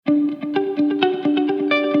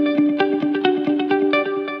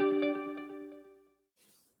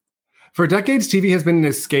For decades, TV has been an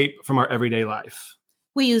escape from our everyday life.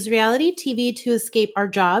 We use reality TV to escape our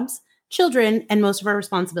jobs, children, and most of our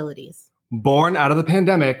responsibilities. Born out of the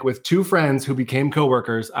pandemic with two friends who became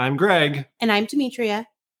coworkers, I'm Greg. And I'm Demetria.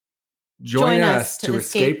 Join us to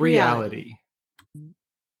escape reality.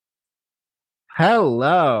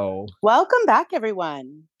 Hello. Welcome back,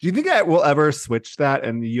 everyone. Do you think I will ever switch that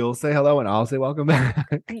and you'll say hello and I'll say welcome back?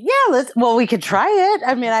 Yeah, we could try it.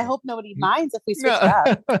 I mean, I hope nobody minds if we switch it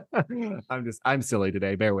up. I'm silly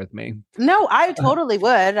today. Bear with me. No, I totally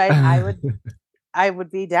would. I would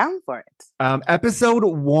be down for it. Episode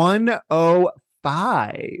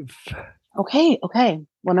 105. Okay.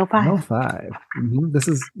 105. 105.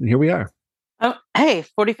 Here we are. Oh, hey,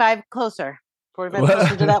 45 closer. 45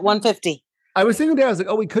 closer to that 150. I was thinking today, I was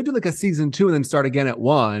like, we could do like a season 2 and then start again at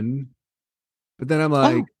 1. But then I'm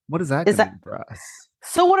like, what is that going to mean for us?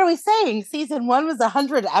 So what are we saying? Season 1 was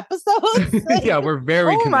 100 episodes? Yeah, we're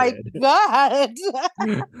very committed. Oh my God.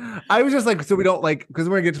 I was just like, so we don't because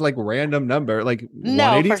we're going to get to like random number, like no,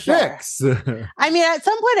 186. Sure. I mean, at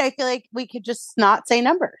some point, I feel like we could just not say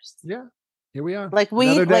numbers. Yeah. Here we are.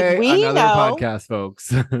 Another know. Podcast,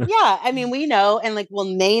 folks. Yeah, I mean, we know, and we'll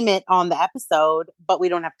name it on the episode, but we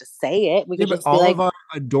don't have to say it. We can just all of our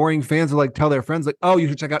adoring fans will tell their friends, you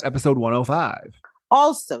should check out episode 105.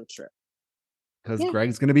 Also true. Because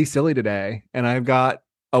Greg's going to be silly today, and I've got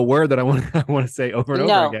a word that I want to say over and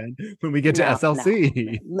over again when we get to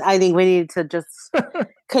SLC. No. I think we need to just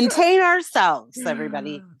contain ourselves,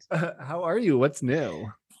 everybody. How are you? What's new?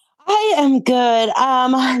 I am good.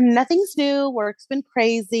 Nothing's new. Work's been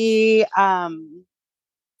crazy. I've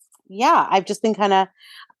just been kind of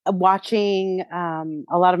watching a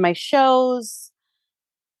lot of my shows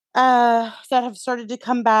that have started to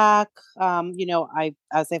come back.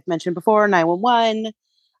 As I've mentioned before, 911,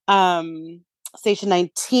 Station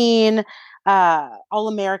 19, All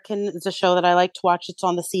American is a show that I like to watch. It's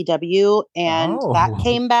on the CW, and that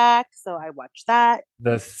came back, so I watched that.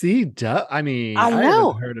 The CW? I mean, I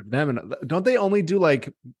know. haven't heard of them. And don't they only do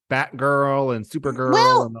like Batgirl and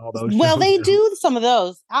Supergirl and all those shows? Well, they do some of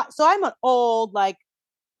those. So I'm an old,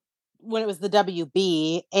 when it was the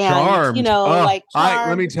WB, and Charmed. Charmed.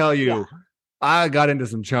 Let me tell you, I got into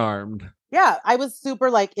some Charmed. Yeah, I was super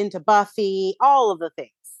into Buffy, all of the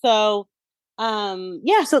things. So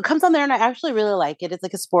so it comes on there, and I actually really like it. It's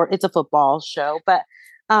like a sport, it's a football show, but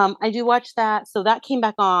I do watch that. So that came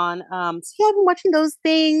back on. I've been watching those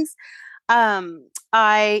things. I'm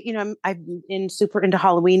super into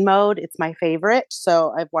Halloween mode. It's my favorite.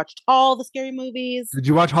 So I've watched all the scary movies. Did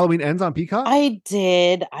you watch Halloween Ends on Peacock? I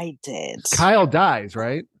did. Kyle dies,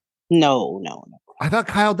 right? No. I thought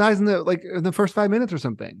Kyle dies in the first 5 minutes or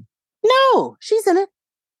something. No, she's in it.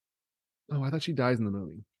 Oh, I thought she dies in the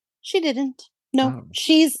movie. She didn't. No,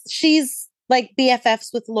 she's like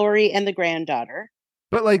BFFs with Lori and the granddaughter.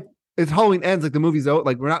 But it's Halloween Ends, the movie's out.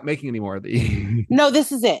 We're not making any more of these. No,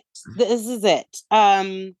 this is it.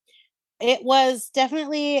 It was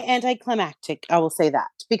definitely anticlimactic. I will say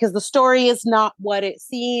that, because the story is not what it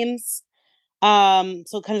seems. So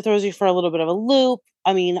it kind of throws you for a little bit of a loop.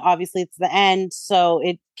 I mean, obviously it's the end, so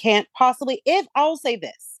it can't possibly. If I'll say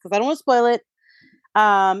this, because I don't want to spoil it,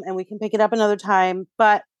 and we can pick it up another time,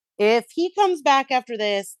 but if he comes back after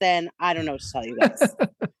this, then I don't know what to tell you guys.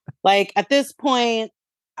 At this point,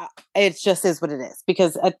 it just is what it is,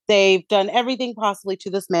 because they've done everything possibly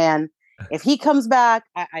to this man. If he comes back,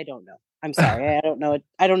 I don't know. I'm sorry. I don't know.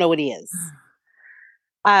 I don't know what he is.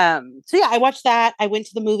 I watched that. I went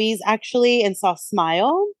to the movies actually and saw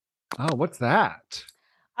Smile. Oh, what's that?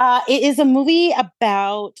 It is a movie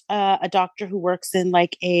about a doctor who works in an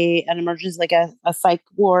emergency, a psych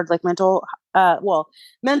ward, mental ward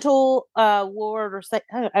or psych.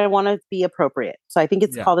 I don't want to be appropriate, so I think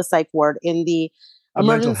it's called a psych ward in the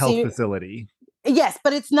emergency mental health facility. Yes,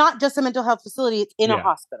 but it's not just a mental health facility; it's in a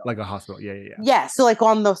hospital, like a hospital. Yeah. Yeah, so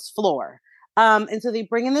on this floor, and so they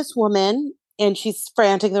bring in this woman, and she's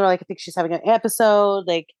frantic. They're I think she's having an episode.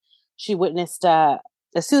 She witnessed a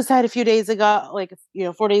suicide a few days ago,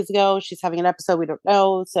 4 days ago. She's having an episode. We don't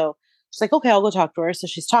know. So she's like, okay, I'll go talk to her. So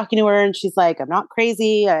she's talking to her, and she's like, I'm not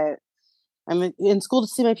crazy. I'm in school to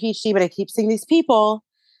see my PhD, but I keep seeing these people,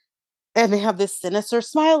 and they have this sinister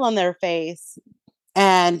smile on their face,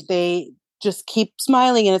 and they just keep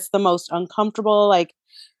smiling, and it's the most uncomfortable. It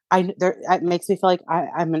makes me feel like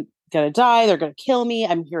I'm gonna die. They're gonna kill me.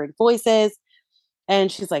 I'm hearing voices.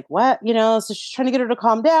 And she's like, what? So she's trying to get her to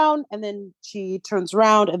calm down. And then she turns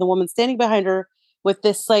around, and the woman's standing behind her with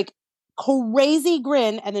this crazy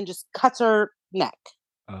grin, and then just cuts her neck.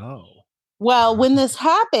 Oh. Well, when this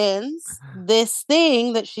happens, this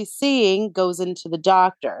thing that she's seeing goes into the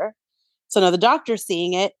doctor. So now the doctor's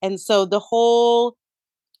seeing it. And so the whole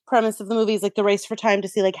premise of the movie is like the race for time to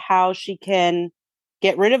see like how she can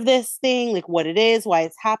get rid of this thing, like what it is, why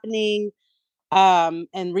it's happening,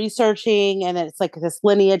 and researching. And then it's like this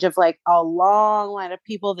lineage of like a long line of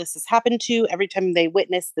people this has happened to. Every time they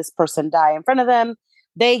witness this person die in front of them,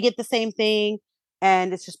 they get the same thing.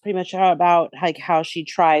 And it's just pretty much about like how she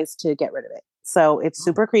tries to get rid of it. So it's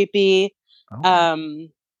super creepy,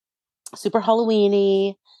 super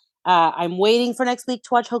Halloween-y. I'm waiting for next week to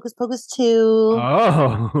watch Hocus Pocus 2.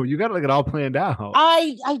 Oh, you got it all planned out.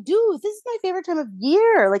 I do. This is my favorite time of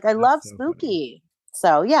year. Like I love spooky.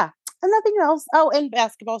 So yeah. And nothing else. Oh, and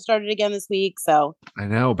basketball started again this week. So I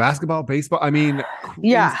know basketball, baseball. I mean,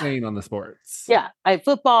 insane on the sports. Yeah,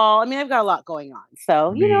 football. I mean, I've got a lot going on.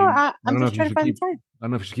 So I'm just trying to find the time. I don't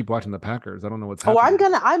know if you should keep watching the Packers. I don't know what's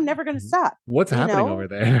happening. I'm never gonna stop. What's happening over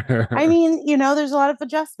there? I mean, there's a lot of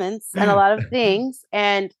adjustments and a lot of things,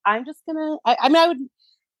 and I'm just gonna. I would,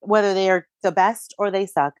 whether they are the best or they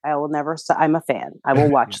suck, I will never. I'm a fan. I will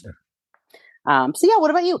watch them. So yeah, what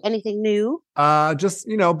about you? Anything new? Just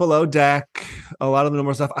Below Deck, a lot of the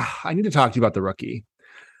normal stuff. I need to talk to you about The Rookie.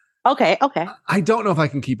 Okay. I don't know if I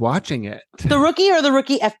can keep watching it. The Rookie or The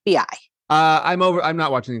Rookie FBI? I'm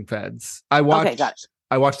not watching Feds. I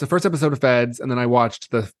watched the first episode of Feds, and then I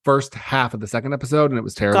watched the first half of the second episode, and it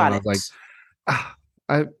was terrible. And I was like,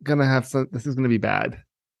 I'm gonna have some. This is gonna be bad.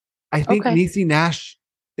 I think Niecy Nash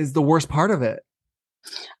is the worst part of it.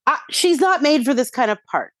 She's not made for this kind of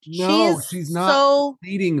part. No, she's not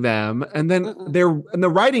leading them. And then the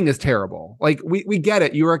writing is terrible. Like we get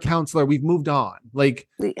it. You're a counselor. We've moved on. Like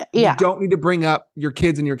you don't need to bring up your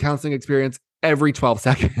kids and your counseling experience every 12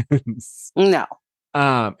 seconds. No.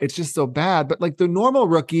 It's just so bad. But like the normal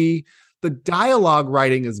Rookie, the dialogue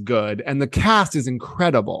writing is good and the cast is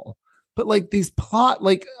incredible. But like these plot,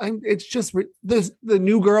 like it's just the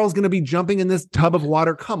new girl's going to be jumping in this tub of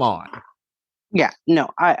water. Come on. Yeah, no,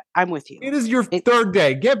 I'm with you. It is your third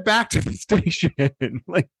day. Get back to the station.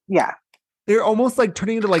 They're almost like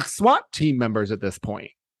turning into like SWAT team members at this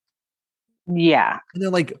point. Yeah. And they're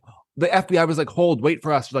like, the FBI was like, wait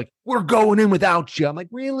for us. They're like, we're going in without you. I'm like,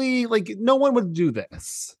 really? Like, no one would do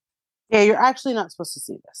this. Yeah, you're actually not supposed to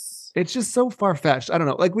see this. It's just so far-fetched. I don't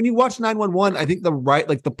know. Like when you watch 911, I think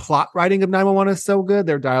the plot writing of 911 is so good.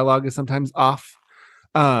 Their dialogue is sometimes off.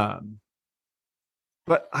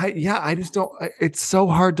 But I just don't, it's so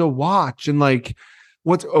hard to watch. And like,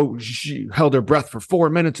 she held her breath for 4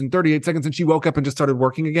 minutes and 38 seconds and she woke up and just started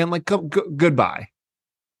working again. Like, goodbye.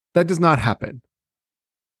 That does not happen.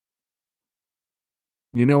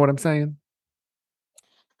 You know what I'm saying?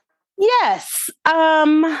 Yes.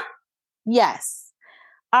 Yes,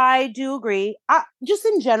 I do agree. Just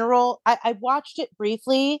in general, I watched it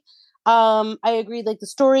briefly. I agree. Like the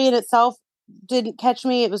story in itself didn't catch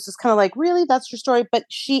me. It was just kind of like, really, that's your story? But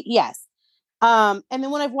yes. And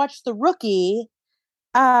then when I've watched The Rookie,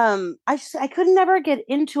 I could never get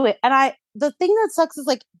into it. And the thing that sucks is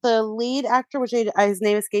like the lead actor, which his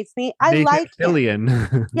name escapes me. I like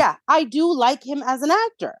Fillion. Yeah, I do like him as an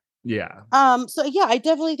actor. Yeah. So yeah, I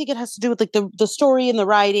definitely think it has to do with like the story and the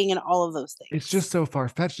writing and all of those things. It's just so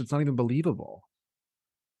far-fetched. It's not even believable.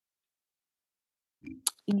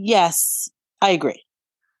 Yes, I agree.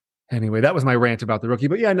 Anyway, that was my rant about The Rookie.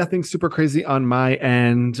 But yeah, nothing super crazy on my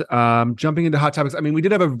end. Jumping into hot topics. I mean, we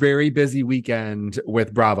did have a very busy weekend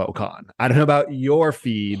with BravoCon. I don't know about your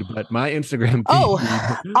feed, but my Instagram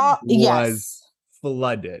feed was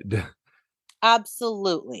flooded.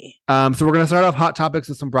 Absolutely. So we're going to start off hot topics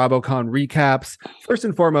with some BravoCon recaps. First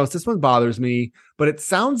and foremost, this one bothers me, but it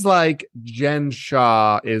sounds like Jen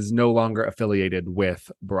Shah is no longer affiliated with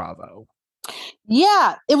Bravo.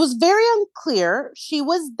 Yeah, it was very unclear. She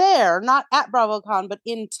was there, not at BravoCon, but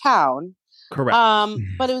in town. Correct.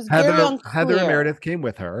 But it was very unclear. Heather Meredith came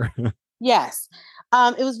with her. Yes.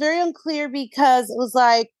 It was very unclear because it was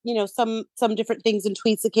like, some different things in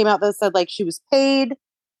tweets that came out that said like she was paid,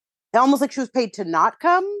 almost like she was paid to not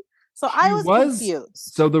come. So I was confused.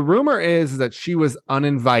 So the rumor is that she was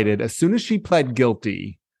uninvited. As soon as she pled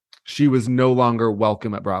guilty, she was no longer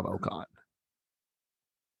welcome at BravoCon.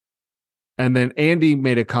 And then Andy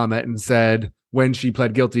made a comment and said when she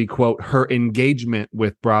pled guilty, quote, her engagement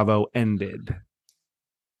with Bravo ended.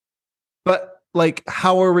 But like,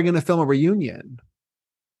 how are we going to film a reunion?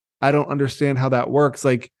 I don't understand how that works.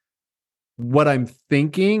 Like, what I'm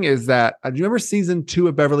thinking is that, do you remember season 2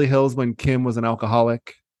 of Beverly Hills when Kim was an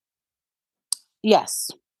alcoholic? Yes.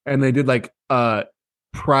 And they did like a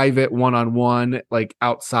private one-on-one, like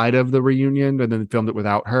outside of the reunion, and then filmed it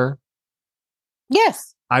without her.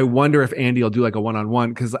 Yes. I wonder if Andy will do like a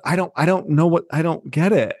one-on-one because I don't know I don't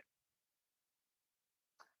get it.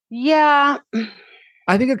 Yeah.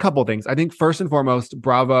 I think a couple things. I think first and foremost,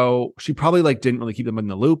 Bravo, she probably like didn't really keep them in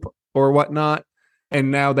the loop or whatnot.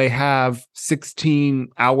 And now they have 16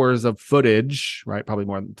 hours of footage, right? Probably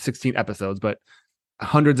more than 16 episodes, but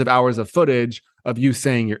hundreds of hours of footage of you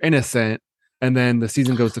saying you're innocent. And then the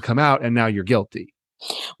season goes to come out and now you're guilty.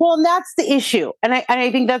 Well, and that's the issue. And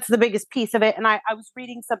I think that's the biggest piece of it. And I was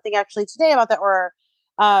reading something actually today about that, or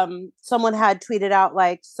someone had tweeted out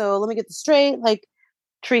like, so let me get this straight. Like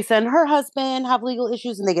Teresa and her husband have legal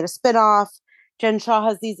issues and they get a spinoff. Jen Shaw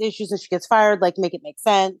has these issues and she gets fired. Like make it make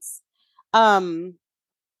sense.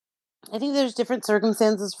 I think there's different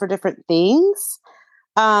circumstances for different things.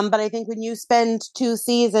 But I think when you spend 2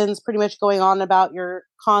 seasons pretty much going on about your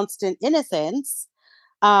constant innocence,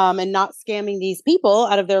 and not scamming these people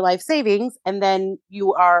out of their life savings, and then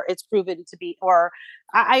it's proven to be, or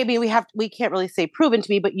I mean, we can't really say proven to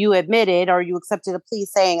be, but you admitted or you accepted a plea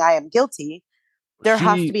saying I am guilty. There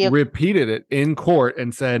has to be repeated it in court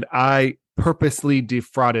and said, I purposely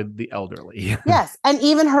defrauded the elderly. Yes. And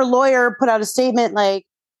even her lawyer put out a statement like,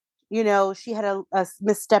 she had a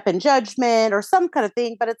misstep in judgment or some kind of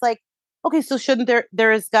thing, but it's like, okay, so shouldn't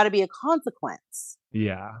there has got to be a consequence?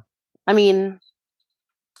 Yeah. I mean,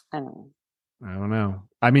 I don't know.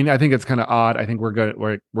 I mean, I think it's kind of odd. I think we're good.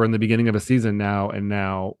 We're in the beginning of a season now, and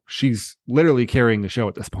now she's literally carrying the show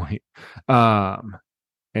at this point.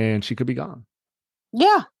 And she could be gone.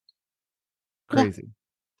 Yeah. Crazy.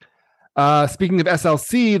 Yeah. Speaking of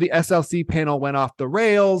SLC, the SLC panel went off the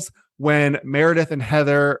rails when Meredith and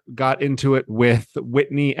Heather got into it with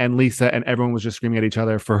Whitney and Lisa, and everyone was just screaming at each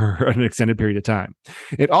other for an extended period of time.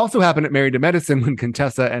 It also happened at Married to Medicine when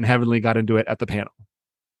Contessa and Heavenly got into it at the panel.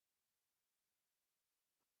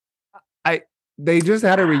 They just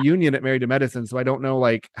had a reunion at Married to Medicine, so I don't know,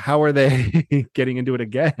 like, how are they getting into it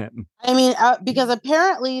again? I mean, because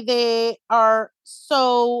apparently they are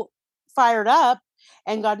so fired up,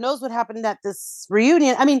 and God knows what happened at this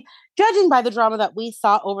reunion. I mean, judging by the drama that we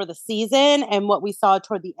saw over the season and what we saw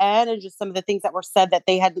toward the end, and just some of the things that were said that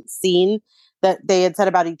they hadn't seen that they had said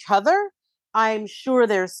about each other, I'm sure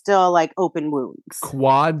there's still like open wounds.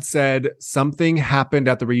 Quad said something happened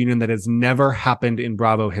at the reunion that has never happened in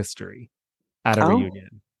Bravo history. At a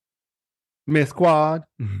reunion. Miss Quad.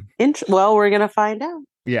 Well, we're going to find out.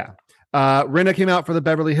 Yeah. Rinna came out for the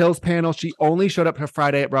Beverly Hills panel. She only showed up to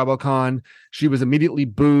Friday at BravoCon. She was immediately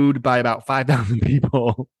booed by about 5,000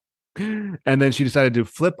 people. And then she decided to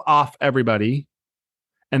flip off everybody.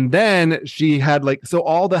 And then she had so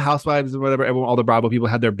all the housewives and whatever, all the Bravo people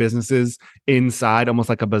had their businesses inside, almost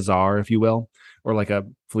like a bazaar, if you will, or like a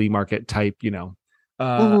flea market type,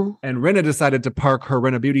 And Rinna decided to park her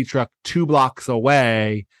Rinna Beauty truck 2 blocks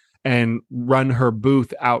away and run her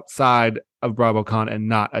booth outside of BravoCon and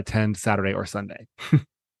not attend Saturday or Sunday.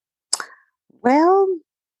 Well,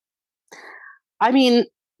 I mean,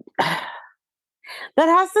 that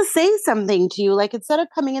has to say something to you. Like, instead of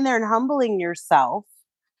coming in there and humbling yourself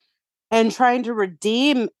and trying to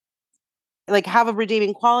redeem, like, have a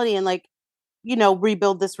redeeming quality and,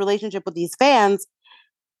 rebuild this relationship with these fans,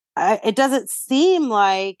 it doesn't seem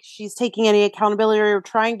like she's taking any accountability or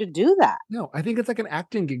trying to do that. No, I think it's like an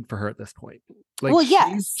acting gig for her at this point.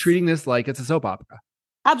 She's treating this like it's a soap opera.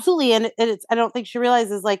 Absolutely. And I don't think she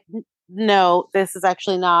realizes no, this is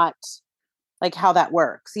actually not like how that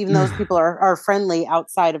works. Even those people are friendly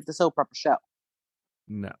outside of the soap opera show.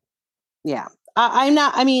 No. Yeah. I'm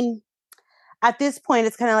not, I mean, at this point,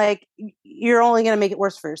 it's kind of like you're only going to make it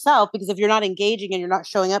worse for yourself, because if you're not engaging and you're not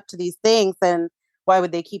showing up to these things, then why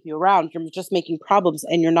would they keep you around? You're just making problems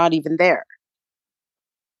and you're not even there.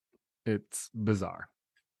 It's bizarre.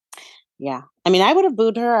 Yeah. I mean, I would have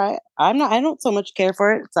booed her. I don't so much care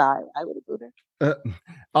for it. So I would have booed her.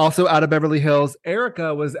 Also out of Beverly Hills,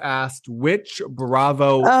 Erica was asked which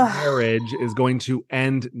Bravo marriage is going to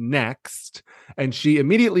end next. And she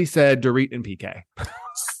immediately said Dorit and PK.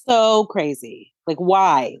 So crazy. Like,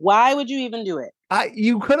 why? Why would you even do it?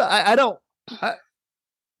 You could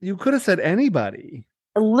have said anybody.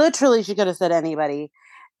 Literally, she could have said anybody.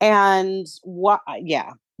 And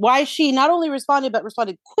why she not only responded, but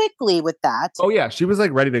responded quickly with that. Oh, yeah. She was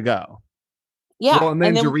ready to go. Yeah. Well, and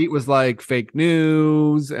then Dorit was fake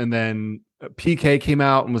news. And then PK came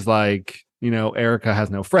out and was Erica has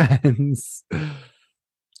no friends.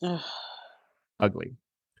 Ugly.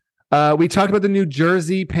 We talked about the New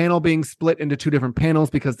Jersey panel being split into 2 different panels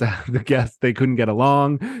because the guests, they couldn't get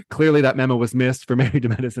along. Clearly that memo was missed for Married to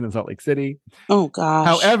Medicine in Salt Lake City. Oh, gosh.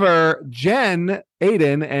 However, Jen,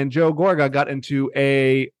 Aiden, and Joe Gorga got into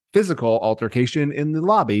a physical altercation in the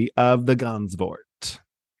lobby of the Gansevoort.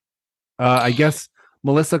 I guess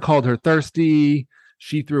Melissa called her thirsty.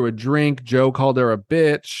 She threw a drink. Joe called her a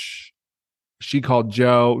bitch. She called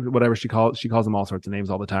Joe, whatever she calls him all sorts of names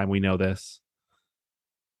all the time. We know this.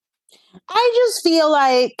 I just feel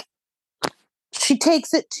like she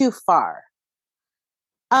takes it too far.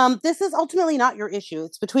 This is ultimately not your issue.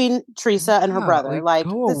 It's between Teresa and her brother. Like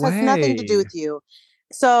this has nothing to do with you.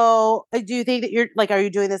 So do you think that you're like, are you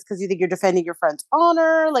doing this because you think you're defending your friend's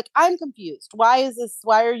honor? Like, I'm confused. Why is this?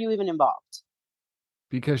 Why are you even involved?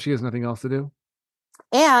 Because she has nothing else to do.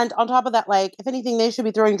 And on top of that, like, if anything, they should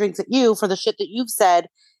be throwing drinks at you for the shit that you've said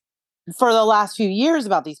for the last few years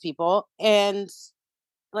about these people. And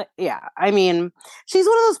like, yeah, I mean, she's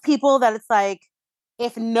one of those people that it's like,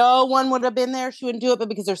 if no one would have been there, she wouldn't do it. But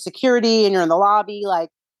because there's security and you're in the lobby, like,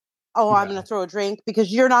 oh, I'm going to throw a drink,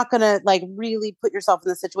 because you're not going to like really put yourself in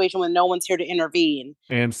the situation when no one's here to intervene.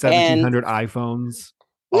 And 1,700 iPhones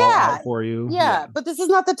all out for you. Yeah, but this is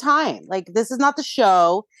not the time. Like, this is not the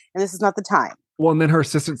show, and this is not the time. Well, and then her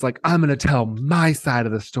assistant's like, I'm going to tell my side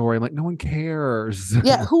of the story. I'm like, no one cares.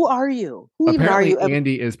 Yeah, who are you? Who even are you?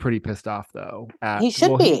 Andy is pretty pissed off, though. He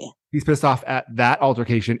should be. He's pissed off at that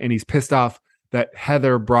altercation, and he's pissed off that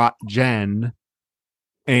Heather brought Jen,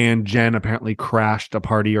 and Jen apparently crashed a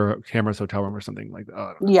party or Cameron's hotel room or something like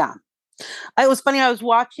that. Yeah. It was funny. I was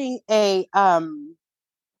watching a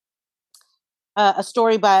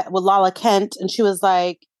story with Lala Kent, and she was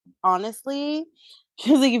like, honestly,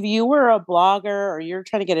 she was like, if you were a blogger or you're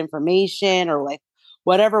trying to get information or like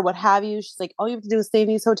whatever, what have you, she's like, all you have to do is stay in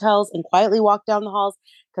these hotels and quietly walk down the halls,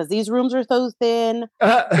 because these rooms are so thin,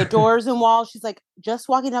 the doors and walls. She's like, just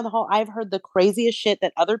walking down the hall, I've heard the craziest shit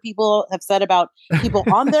that other people have said about people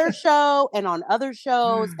on their show and on other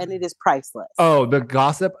shows, and it is priceless. Oh, the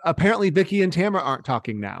gossip. Apparently Vicky and Tamara aren't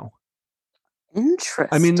talking now. Interesting.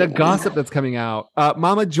 I mean, the gossip that's coming out.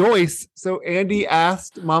 Mama Joyce. So Andy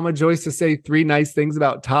asked Mama Joyce to say 3 nice things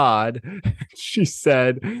about Todd. She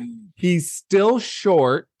said, he's still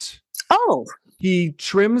short. Oh. He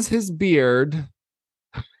trims his beard.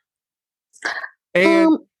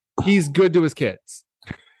 And he's good to his kids.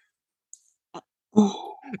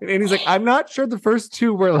 And Andy's like, I'm not sure the first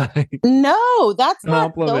 2 were like, no, that's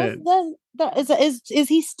compliment. Not those, is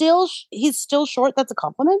he still he's still short? That's a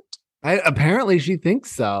compliment. Apparently she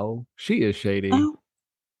thinks so. She is shady. Oh.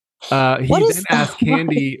 He then asked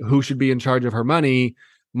Candy who should be in charge of her money,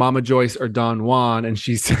 Mama Joyce or Don Juan, and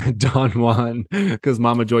she said Don Juan because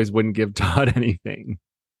Mama Joyce wouldn't give Todd anything.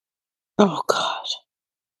 Oh God.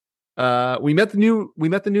 We met the new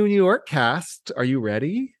New York cast. Are you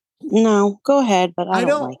ready? No, go ahead, but I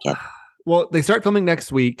don't like it. Well, they start filming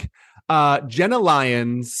next week. Jenna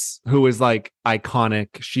Lyons, who is like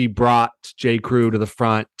iconic, she brought J. Crew to the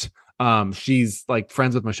front. She's like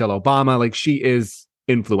friends with Michelle Obama. Like, she is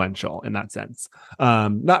influential in that sense.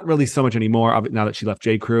 Not really so much anymore now that she left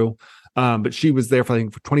J. Crew. But she was there for, I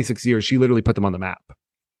think, for 26 years. She literally put them on the map.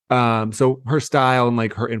 So her style and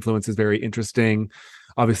like her influence is very interesting.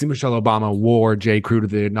 Obviously, Michelle Obama wore J. Crew to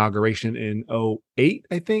the inauguration in 2008,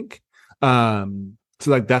 I think. So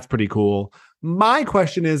like, that's pretty cool. My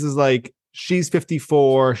question is like, she's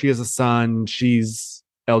 54, she has a son, she's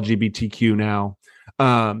LGBTQ now.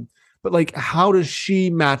 But like, how does she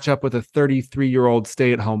match up with a 33-year-old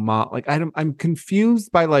stay-at-home mom? Like, I'm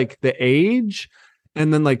confused by like the age,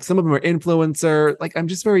 and then like some of them are influencer. Like, I'm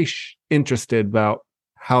just very interested about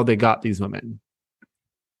how they got these women.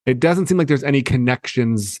 It doesn't seem like there's any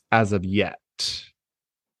connections as of yet.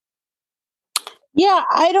 Yeah,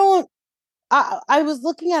 I was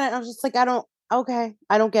looking at it and I was just like, I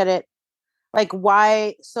don't get it. Like,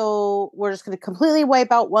 why? So we're just going to completely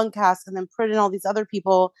wipe out one cast and then put in all these other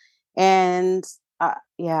people. And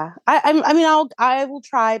yeah, I will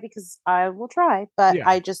try, because I will try, but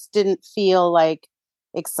I just didn't feel like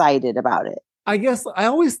excited about it. I guess I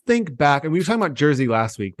always think back, and we were talking about Jersey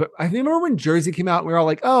last week, but I remember when Jersey came out and we were all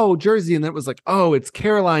like, oh, Jersey. And then it was like, oh, it's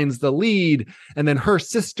Caroline's the lead. And then her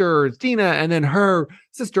sister, Dina, and then her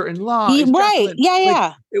sister-in-law. Right.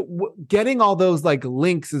 Yeah. Getting all those like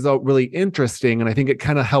links is really interesting. And I think it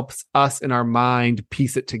kind of helps us in our mind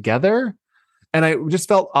piece it together. And I just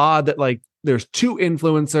felt odd that like there's 2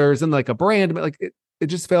 influencers and like a brand, but like it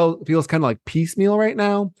just feels kind of like piecemeal right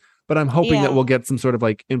now. But I'm hoping that we'll get some sort of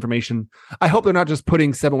like information. I hope they're not just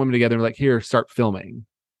putting 7 women together and like, here, start filming.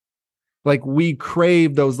 Like, we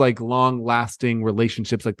crave those like long lasting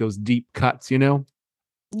relationships, like those deep cuts, you know?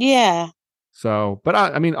 Yeah. So, but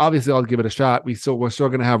I mean, obviously I'll give it a shot. We're still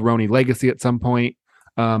going to have Roni Legacy at some point.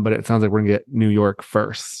 But it sounds like we're going to get New York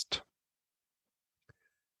first.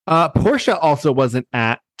 Portia also wasn't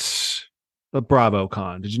at the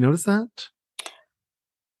BravoCon. Did you notice that?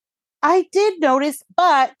 I did notice,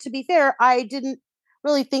 but to be fair, I didn't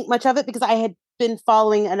really think much of it because I had been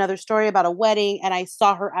following another story about a wedding, and I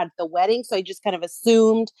saw her at the wedding, so I just kind of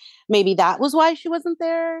assumed maybe that was why she wasn't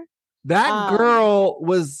there. That girl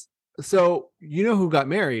was, so you know who got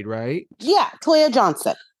married, right? Yeah, Toya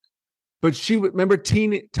Johnson. But remember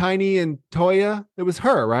Tiny and Toya? It was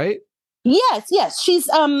her, right? Yes. She's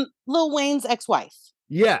Lil Wayne's ex-wife.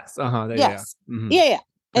 Yes. Yes. Mm-hmm. Yeah.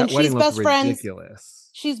 And That wedding she's looked best friends. ridiculous.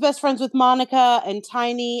 She's best friends with Monica and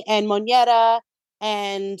Tiny and Moneta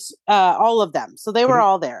and all of them. So they were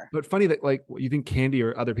all there. But funny that like you think Candy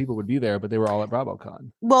or other people would be there, but they were all at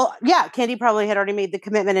BravoCon. Well, yeah, Candy probably had already made the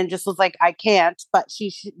commitment and just was like, I can't. But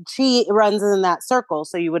she runs in that circle,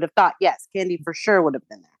 so you would have thought, yes, Candy for sure would have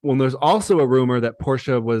been there. Well, there's also a rumor that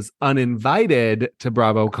Portia was uninvited to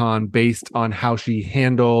BravoCon based on how she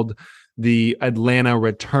handled the Atlanta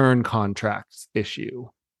return contracts issue.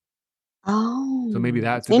 Oh, so maybe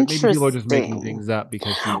that's it. Maybe people are just making things up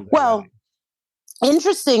because she was well.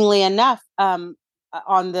 Interestingly enough, on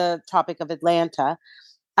the topic of Atlanta,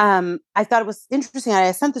 I thought it was interesting.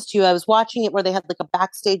 I sent this to you. I was watching it where they had like a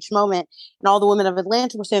backstage moment, and all the women of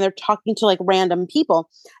Atlanta were saying they're talking to like random people,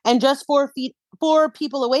 and just 4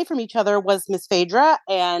 people away from each other was Miss Phaedra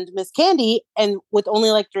and Miss Candy, and with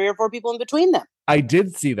only like 3 or 4 people in between them. I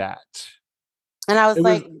did see that. And I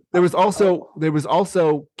was there was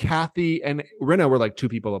also Kathy and Rinna were like 2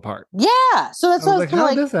 people apart. Yeah. So that's what I was kind of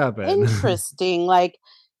like, this happen? Interesting. Like,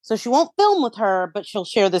 so she won't film with her, but she'll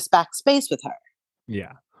share this backspace with her.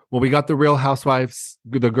 Yeah. Well, we got the Real Housewives,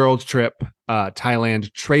 the girls trip,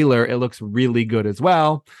 Thailand trailer. It looks really good as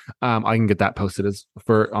well. I can get that posted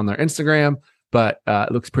on their Instagram, but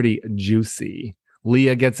it looks pretty juicy.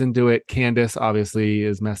 Leah gets into it. Candace obviously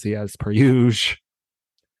is messy as per usual.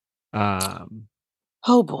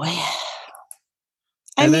 Oh boy.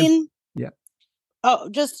 I mean, yeah. Oh,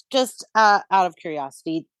 just out of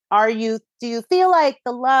curiosity, do you feel like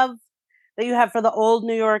the love that you have for the old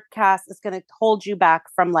New York cast is going to hold you back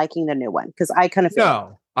from liking the new one? Because I kind of feel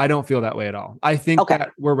no, I don't feel that way at all. I think that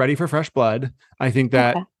we're ready for fresh blood. I think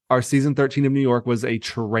that our season 13 of New York was a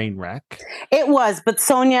train wreck. It was, but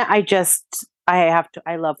Sonia, I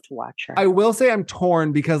love to watch her. I will say I'm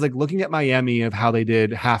torn because like looking at Miami of how they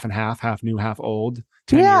did half and half new, half old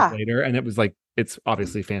 10 years later. And it was like, it's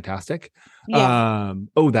obviously fantastic. Yeah.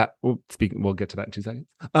 We'll get to that in 2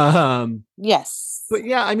 seconds. Yes. But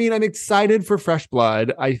yeah, I mean, I'm excited for fresh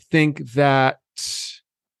blood. I think that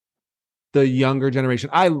the younger generation,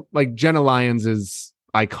 I like Jenna Lyons is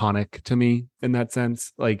iconic to me in that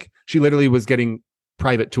sense. Like she literally was getting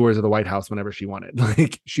private tours of the White House whenever she wanted.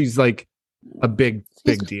 Like she's like a big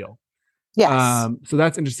deal. Yes. So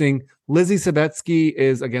that's interesting. Lizzie Savetsky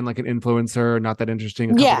is again like an influencer, not that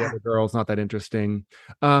interesting. A couple of the other girls, not that interesting.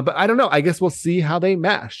 But I don't know. I guess we'll see how they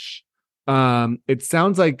mesh. It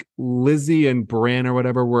sounds like Lizzie and Bran or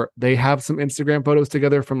whatever they have some Instagram photos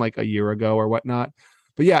together from like a year ago or whatnot.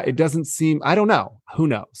 But yeah, it doesn't seem. I don't know. Who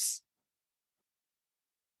knows?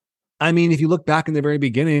 I mean, if you look back in the very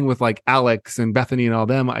beginning with like Alex and Bethany and all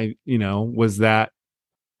them, was that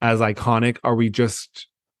as iconic? Are we just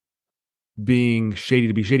being shady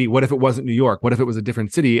to be shady? What if it wasn't New York? What if it was a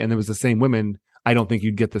different city and there was the same women? I don't think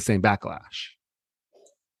you'd get the same backlash.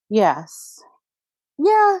 Yes.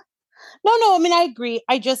 Yeah. No, I mean, I agree.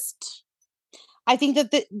 I think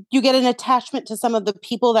that you get an attachment to some of the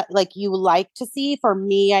people that like you like to see. For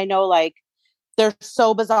me, I know like they're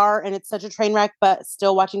so bizarre and it's such a train wreck, but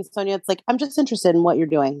still watching Sonia, it's like, I'm just interested in what you're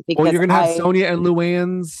doing. Because you're going to have Sonia and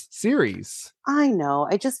Luann's series. I know.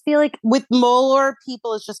 I just feel like with more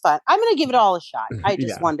people, it's just fun. I'm going to give it all a shot. I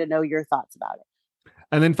just wanted to know your thoughts about it.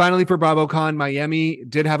 And then finally for BravoCon, Miami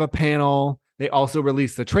did have a panel. They also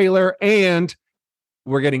released the trailer and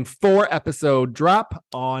we're getting 4-episode drop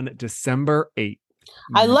on December 8th.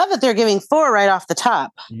 I love that they're giving 4 right off the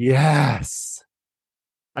top. Yes.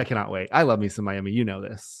 I cannot wait. I love me some Miami. You know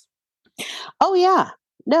this. Oh yeah.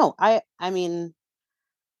 No, I mean,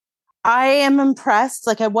 I am impressed.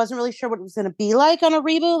 Like I wasn't really sure what it was going to be like on a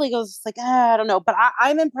reboot. Like I was just like, I don't know, but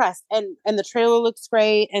I'm impressed. And the trailer looks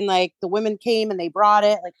great. And like the women came and they brought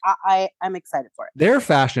it. Like I'm excited for it. Their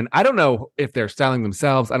fashion. I don't know if they're styling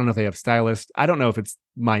themselves. I don't know if they have stylists. I don't know if it's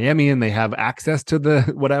Miami and they have access to the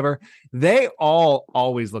whatever. They all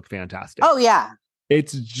always look fantastic. Oh yeah.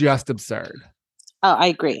 It's just absurd. Oh, I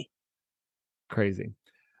agree. Crazy.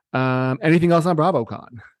 Anything else on BravoCon?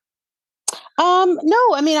 No,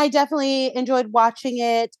 I mean, I definitely enjoyed watching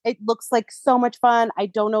it. It looks like so much fun. I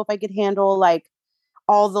don't know if I could handle like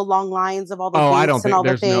all the long lines of all the I don't think and all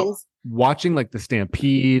there's the things. watching like the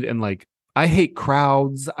Stampede and like I hate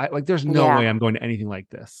crowds. There's no Yeah. way I'm going to anything like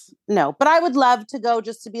this. No, but I would love to go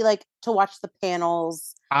just to be like to watch the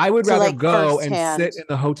panels. I would To, rather like, go and firsthand. sit in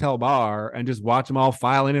the hotel bar and just watch them all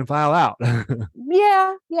file in and file out.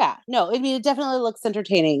 Yeah. No, I mean, it definitely looks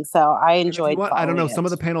entertaining. So I enjoyed. I don't know. Some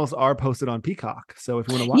of the panels are posted on Peacock. So if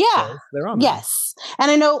you want to watch those, they're on there. Yes. And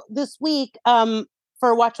I know this week,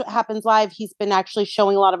 for Watch What Happens Live, he's been actually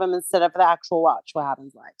showing a lot of them instead of the actual Watch What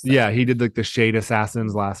Happens Live. So. Yeah, he did like the Shade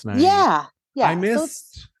Assassins last night. Yeah. I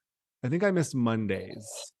think I missed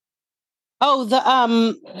Mondays. Oh,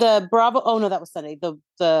 the Bravo. Oh no, that was Sunday.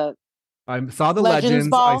 The I saw the Legends Legends.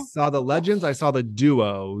 Ball? I saw the Legends. I saw the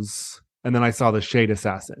Duos, and then I saw the Shade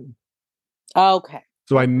Assassin. Okay.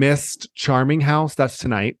 So I missed Charming House. That's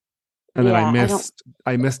tonight, and then Yeah,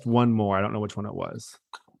 I missed one more. I don't know which one it was.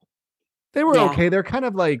 They were Yeah. okay. They're kind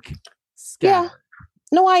of like Yeah. scattered.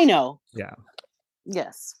 No, I know. Yeah.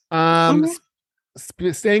 Yes.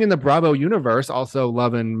 Staying in the Bravo universe, also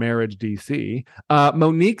Love and Marriage DC.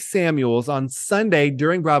 Monique Samuels on Sunday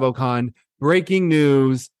during BravoCon, breaking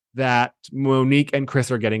news that Monique and Chris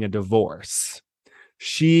are getting a divorce.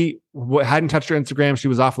 She hadn't touched her Instagram. She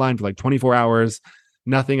was offline for like 24 hours,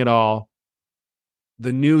 nothing at all.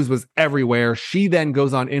 The news was everywhere. She then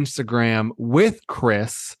goes on Instagram with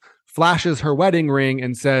Chris, flashes her wedding ring,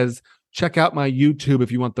 and says, "Check out my YouTube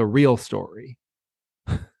if you want the real story."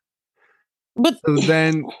 But So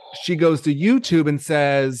then she goes to YouTube and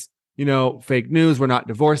says, fake news. We're not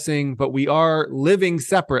divorcing, but we are living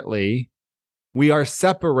separately. We are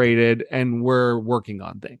separated and we're working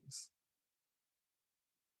on things.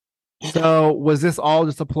 So was this all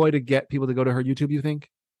just a ploy to get people to go to her YouTube, you think?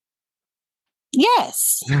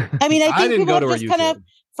 yes. I mean, I think didn't people go to have her just kind of YouTube.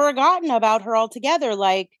 forgotten about her altogether.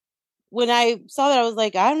 Like when I saw that, I was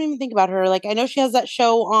like, I don't even think about her. Like I know she has that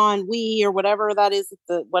show on We or whatever that is,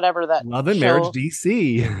 whatever that Love and show. Marriage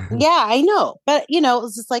DC. Yeah, I know, but it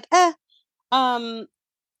was just like, and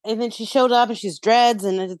then she showed up and she's dreads,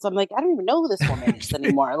 and I'm like, I don't even know who this woman is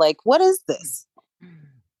anymore. Like, what is this?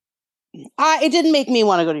 It didn't make me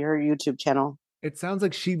want to go to her YouTube channel. It sounds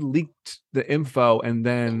like she leaked the info and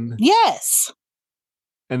then Yes.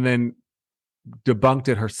 debunked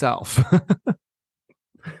it herself.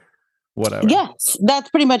 Whatever. Yes, that's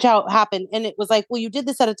pretty much how it happened. And it was like, well, you did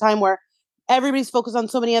this at a time where everybody's focused on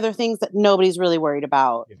so many other things that nobody's really worried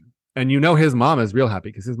about. Yeah. And his mom is real happy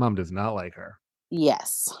because his mom does not like her.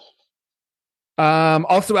 Yes.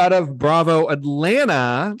 Also out of Bravo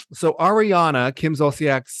Atlanta. So Ariana, Kim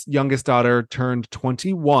Zolciak's youngest daughter, turned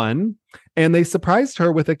 21, and they surprised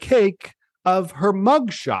her with a cake of her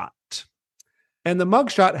mugshot. And the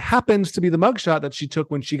mugshot happens to be the mugshot that she took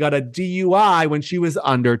when she got a DUI when she was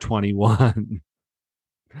under 21.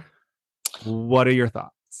 What are your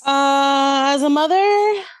thoughts? As a mother,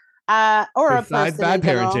 or Besides a person bad in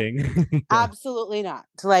general, parenting. absolutely not.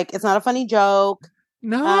 Like, it's not a funny joke.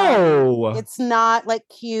 No. It's not like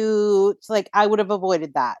cute. Like, I would have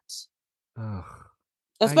avoided that. Ugh.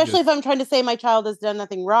 Especially if I'm trying to say my child has done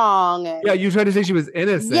nothing wrong. And Yeah, you tried to say she was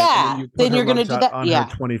innocent. Yeah, and then you're going to do that. on Yeah.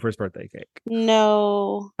 her 21st birthday cake.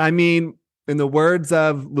 No. I mean, in the words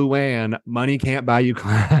of Luann, money can't buy you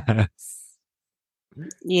class.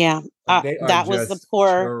 Yeah. They are That was the just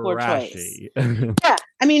poor choice. trashy. Yeah.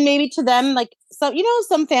 I mean, maybe to them, like, so,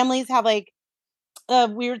 some families have like a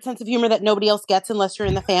weird sense of humor that nobody else gets unless you're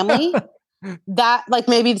in the family. That, like,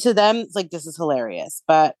 maybe to them, it's like, this is hilarious,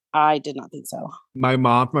 but I did not think so. My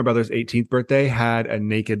mom, for my brother's 18th birthday, had a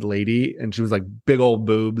naked lady, and she was like big old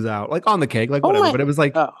boobs out, like on the cake, like whatever. But it was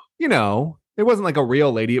like, it wasn't like a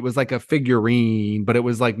real lady. It was like a figurine, but it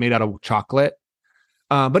was like made out of chocolate.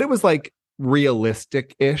 But it was like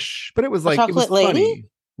realistic-ish. But it was like chocolate it was lady? funny.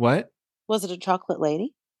 What? Was it a chocolate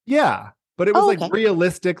lady? Yeah. But it was okay. like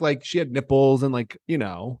realistic, like she had nipples and like,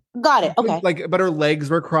 Got it. Okay. Like, but her legs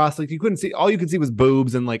were crossed. Like you couldn't see, all you could see was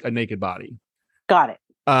boobs and like a naked body. Got it.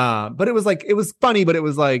 But it was like, it was funny, but it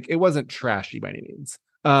was like, it wasn't trashy by any means.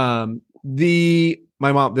 My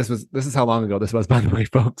mom, this is how long ago this was, by the way,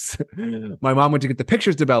 folks. My mom went to get the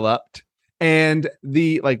pictures developed, and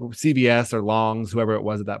the like CVS or Longs, whoever it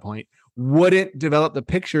was at that point, wouldn't develop the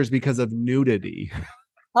pictures because of nudity.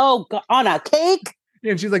 Oh, God, on a cake?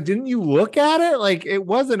 And she's like, didn't you look at it? Like, it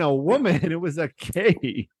wasn't a woman, it was a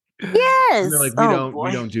cake. Yes. And they're like,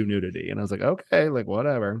 we don't do nudity. And I was like, okay, like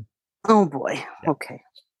whatever. Oh boy. Yeah. Okay.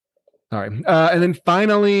 All right. And then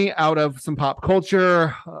finally, out of some pop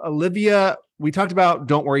culture, Olivia, we talked about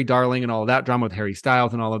Don't Worry, Darling, and all of that drama with Harry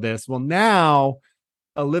Styles and all of this. Well, now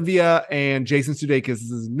Olivia and Jason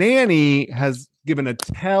Sudeikis' nanny has given a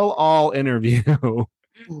tell-all interview.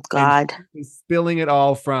 Oh, God. He's spilling it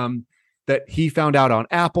all from that he found out on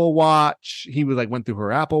Apple Watch. He was like went through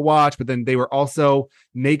her Apple Watch, but then they were also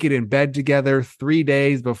naked in bed together 3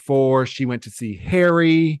 days before she went to see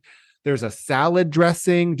Harry. There's a salad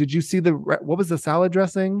dressing. Did you see what was the salad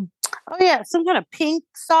dressing? Oh yeah, some kind of pink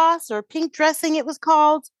sauce or pink dressing it was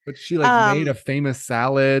called. But she like made a famous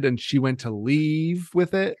salad and she went to leave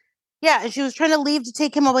with it. Yeah, and she was trying to leave to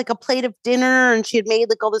take him like a plate of dinner, and she had made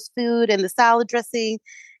like all this food and the salad dressing,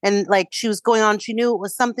 and like she was going on. She knew it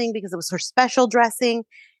was something because it was her special dressing.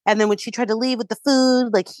 And then when she tried to leave with the food,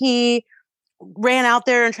 like he ran out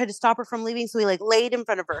there and tried to stop her from leaving, so he like laid in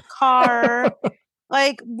front of her car.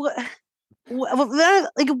 Like what?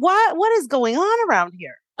 Like what is going on around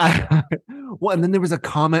here? Well, and then there was a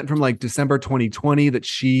comment from like December 2020 that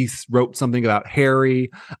she wrote something about Harry.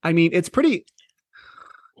 I mean, it's pretty.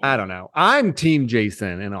 I don't know. I'm Team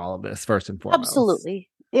Jason in all of this, first and foremost. Absolutely.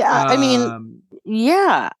 Yeah. I mean,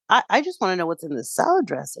 yeah. I just want to know what's in this salad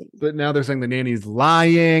dressing. But now they're saying the nanny's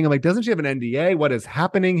lying. I'm like, doesn't she have an NDA? What is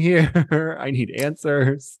happening here? I need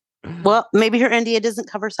answers. Well, maybe her NDA doesn't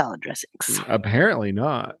cover salad dressings. Apparently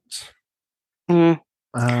not. Mm.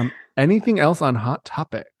 Anything else on Hot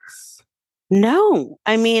Topics? No.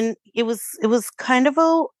 I mean, it was kind of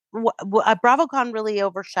a BravoCon really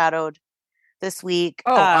overshadowed this week.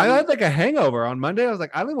 Oh, I had like a hangover on Monday. I was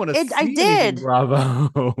like, I don't want to see I did.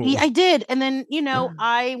 Bravo. I did. And then,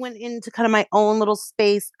 I went into kind of my own little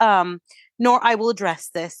space. Nor I will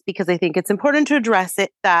address this because I think it's important to address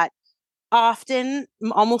it that often,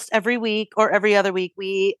 almost every week or every other week,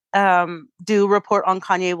 we do report on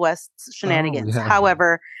Kanye West's shenanigans. Yeah.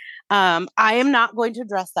 However, I am not going to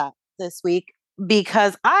address that this week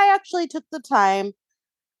because I actually took the time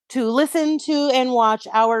to listen to and watch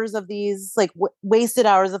hours of these like wasted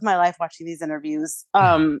hours of my life watching these interviews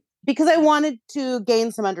because I wanted to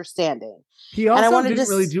gain some understanding. He also didn't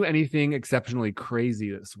really do anything exceptionally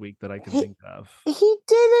crazy this week that I can think of. He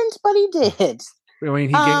didn't, but he did. I mean,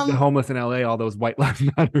 he gave the homeless in LA all those White Lives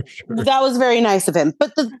Matter shirts. That was very nice of him.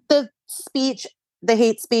 But the speech, the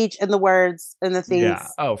hate speech and the words and the things. Yeah.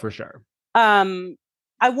 Oh, for sure.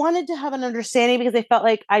 I wanted to have an understanding because I felt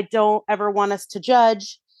like I don't ever want us to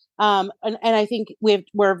judge. And I think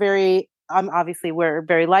we're very, obviously we're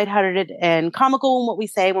very lighthearted and comical in what we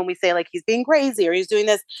say when we say like he's being crazy or he's doing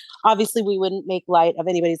this. Obviously, we wouldn't make light of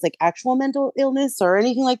anybody's like actual mental illness or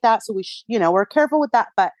anything like that. So we're careful with that.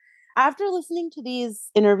 But after listening to these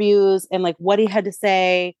interviews and like what he had to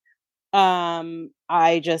say,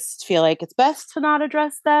 I just feel like it's best to not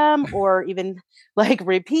address them or even like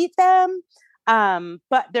repeat them.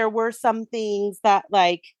 But there were some things that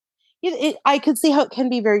like, I could see how it can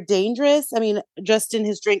be very dangerous. I mean, just in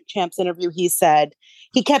his Drink Champs interview, he said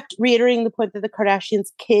he kept reiterating the point that the Kardashians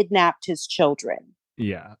kidnapped his children.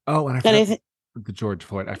 Yeah. Oh, and the George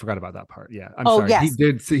Floyd. I forgot about that part. Yeah. I'm sorry.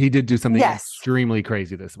 Yes. He did do something extremely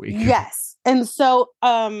crazy this week. Yes. And so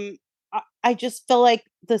I just feel like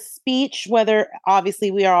the speech, whether obviously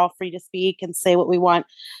we are all free to speak and say what we want,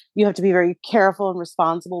 you have to be very careful and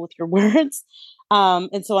responsible with your words.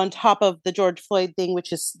 And so on top of the George Floyd thing,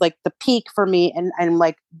 which is like the peak for me and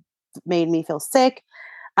like made me feel sick.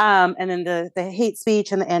 And then the hate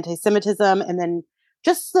speech and the anti-Semitism and then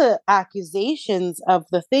just the accusations of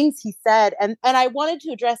the things he said. And I wanted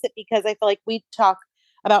to address it because I feel like we talk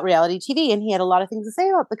about reality TV and he had a lot of things to say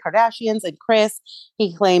about the Kardashians and Kris.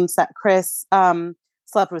 He claims that Kris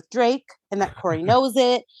slept with Drake and that Corey knows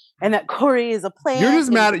it and that Corey is a plant.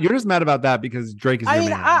 You're just mad about that because Drake is your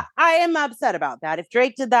man. I am upset about that. If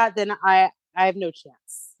Drake did that, then I have no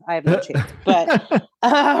chance.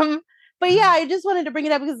 But yeah, I just wanted to bring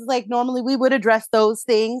it up because it's like normally we would address those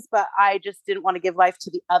things, but I just didn't want to give life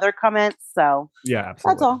to the other comments. So yeah,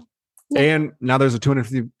 absolutely. That's all. Yeah. And now there's a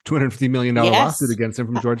 $250 million lawsuit against him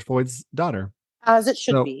from George Floyd's daughter. As it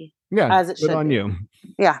should be. Yeah. As it should on be. you.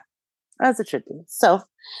 Yeah. As it should be. So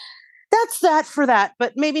that's that for that.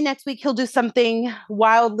 But maybe next week he'll do something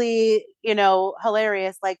wildly,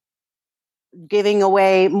 hilarious, like giving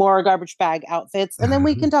away more garbage bag outfits. And then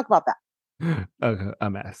we can talk about that. A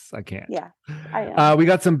mess. I can't. Yeah. I we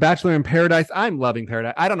got some Bachelor in Paradise. I'm loving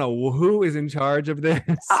Paradise. I don't know who is in charge of this.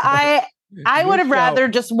 I would have rather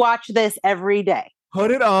just watch this every day.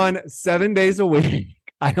 Put it on 7 days a week.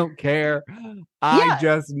 I don't care. I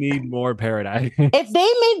just need more Paradise. If they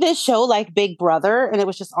made this show like Big Brother and it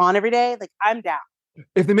was just on every day, like I'm down.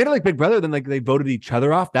 If they made it like Big Brother, then like they voted each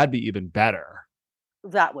other off, that'd be even better.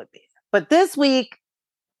 That would be. But this week,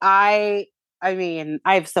 I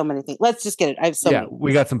have so many things. Let's just get it. I have so many.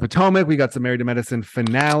 We got some Potomac. We got some Married to Medicine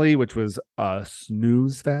finale, which was a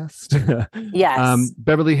snooze fest. Yes.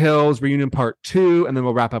 Beverly Hills reunion part 2. And then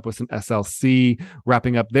we'll wrap up with some SLC,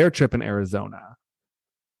 wrapping up their trip in Arizona.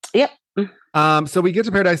 Yep. So we get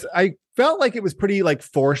to paradise. I felt like it was pretty like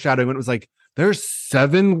foreshadowing when it was like, there's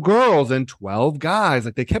 7 girls and 12 guys.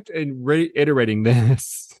 Like they kept reiterating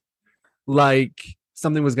this, like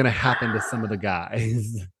something was going to happen to some of the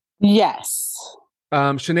guys. Yes.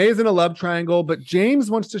 Shanae is in a love triangle, but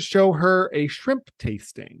James wants to show her a shrimp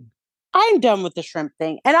tasting. I'm done with the shrimp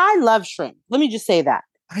thing. And I love shrimp. Let me just say that.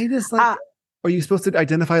 I just like, are you supposed to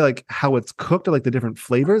identify like how it's cooked or like the different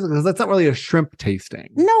flavors? Because that's not really a shrimp tasting.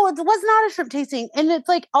 No, it was not a shrimp tasting. And it's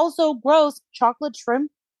like also gross. Chocolate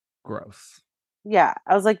shrimp. Gross. Yeah.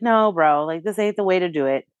 I was like, no, bro, like this ain't the way to do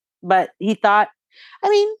it. But he thought, I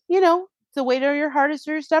mean, you know, it's the way to your heart is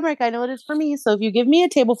to your stomach. I know it is for me. So if you give me a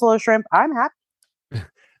table full of shrimp, I'm happy.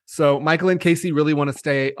 So Michael and Casey really want to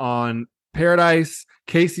stay on Paradise.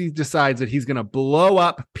 Casey decides that he's going to blow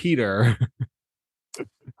up Peter.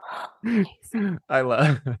 I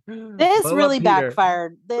love this really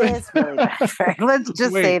backfired. This really backfired. Let's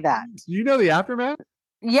just say that. Do you know the aftermath?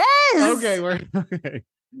 Yes. Okay, okay.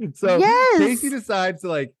 So yes. Casey decides to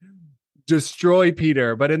like destroy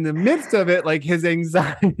Peter, but in the midst of it, like his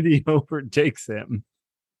anxiety overtakes him.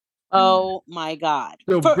 Oh my God.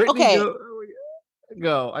 So Brittany,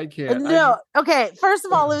 go. I can't. No. Okay. First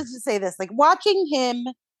of all, let's just say this: like watching him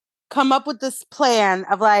come up with this plan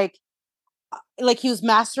of like he was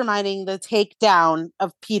masterminding the takedown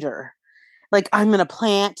of Peter. Like, I'm going to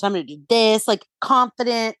plant, I'm going to do this, like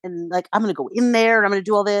confident. And like, I'm going to go in there and I'm going to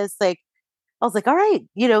do all this. Like, I was like, all right,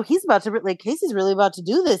 you know, he's about to, like, Casey's really about to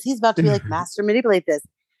do this. He's about to be like, master manipulate this.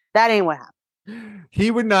 That ain't what happened.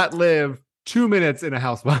 He would not live 2 minutes in a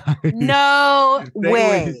housewife. No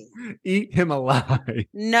way. Eat him alive.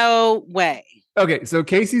 No way. Okay, so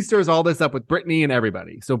Casey stirs all this up with Brittany and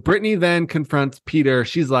everybody. So Brittany then confronts Peter.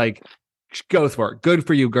 She's like, goes for it. Good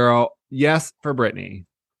for you, girl. Yes, for Brittany.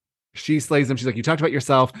 She slays him. She's like, you talked about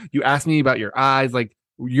yourself. You asked me about your eyes. Like,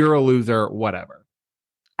 you're a loser, whatever.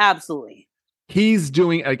 Absolutely. He's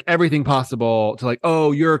doing like everything possible to like,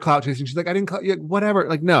 oh, you're clout chasing. She's like, I didn't clout you. Whatever.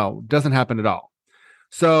 Like, no, doesn't happen at all.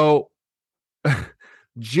 So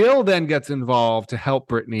Jill then gets involved to help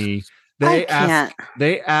Brittany. They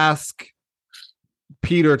ask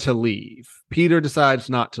Peter to leave. Peter decides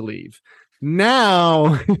not to leave.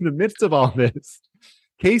 Now, in the midst of all this,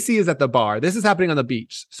 Casey is at the bar. This is happening on the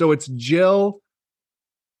beach. So it's Jill,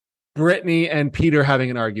 Brittany, and Peter having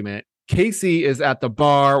an argument. Casey is at the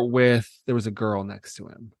bar with, there was a girl next to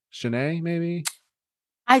him. Shanae, maybe?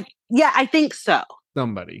 I think so.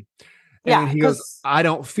 Somebody. Yeah, and he goes, I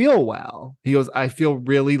don't feel well. He goes, I feel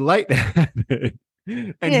really lightheaded.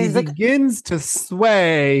 And he begins to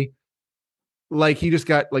sway like he just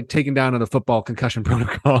got like taken down on a football concussion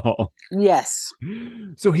protocol. Yes.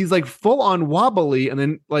 So he's like full on wobbly, and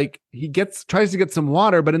then like he tries to get some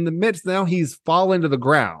water, but in the midst now he's fallen to the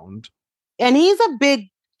ground. And he's a big,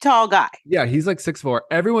 tall guy. Yeah, he's like 6'4".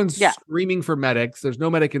 Everyone's screaming for medics. There's no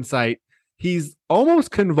medic in sight. He's almost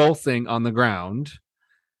convulsing on the ground.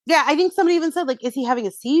 Yeah, I think somebody even said, like, is he having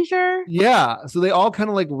a seizure? Yeah. So they all kind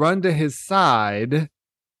of like run to his side.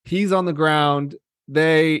 He's on the ground.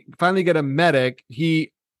 They finally get a medic.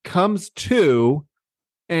 He comes to,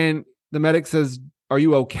 and the medic says, are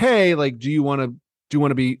you okay? Like, do you want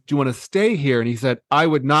to stay here? And he said, I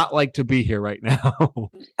would not like to be here right now.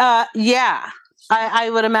 Yeah. I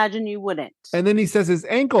would imagine you wouldn't. And then he says his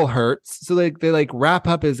ankle hurts. So they like wrap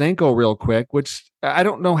up his ankle real quick, which I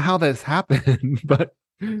don't know how this happened, but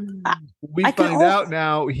we find out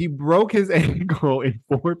now he broke his ankle in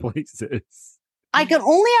 4 places. I can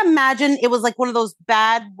only imagine it was like one of those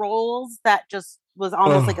bad rolls that just was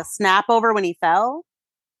almost like a snap over when he fell.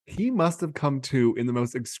 He must have come to in the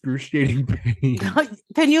most excruciating pain.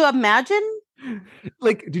 Can you imagine?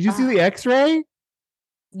 Like, did you see the x-ray?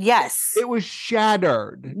 Yes. It was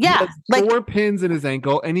shattered. Yeah. He has 4 pins in his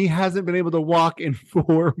ankle and he hasn't been able to walk in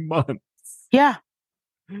 4 months. Yeah.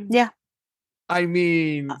 Yeah. I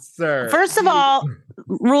mean, sir. First of all,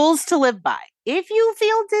 rules to live by. If you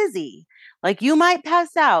feel dizzy, like you might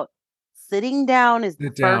pass out, sitting down is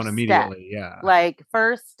the first immediately. Step. Yeah. Like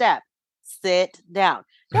first step, sit down.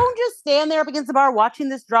 Don't just stand there up against the bar watching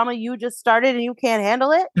this drama you just started and you can't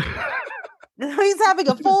handle it. He's having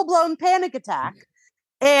a full-blown panic attack.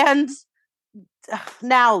 And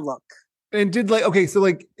now look. And did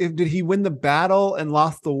did he win the battle and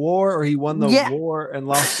lost the war, or he won the war and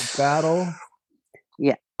lost the battle?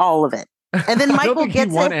 Yeah, all of it. And then Michael I don't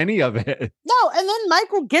think he won any of it. No, and then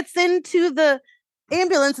Michael gets into the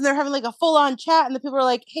ambulance and they're having like a full-on chat, and the people are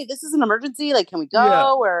like, "Hey, this is an emergency. Like, can we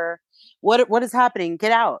go? Or what is happening?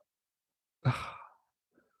 Get out."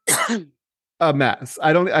 A mess.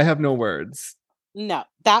 I have no words. No,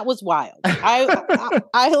 that was wild.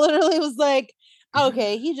 I literally was like,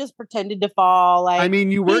 okay, he just pretended to fall. Like, I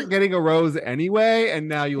mean, you weren't getting a rose anyway, and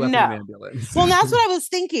now you left in an No. ambulance. well, that's what I was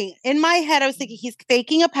thinking. In my head, I was thinking he's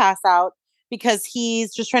faking a pass out because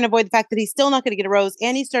he's just trying to avoid the fact that he's still not going to get a rose,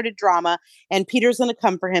 and he started drama, and Peter's going to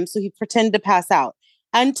come for him, so he pretended to pass out.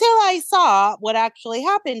 Until I saw what actually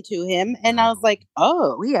happened to him, and I was like,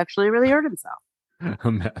 oh, he actually really hurt himself.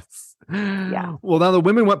 A mess. Yeah. Well, now the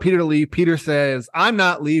women want Peter to leave. Peter says, I'm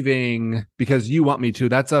not leaving because you want me to.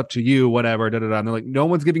 That's up to you, whatever. Da, da, da. And they're like, no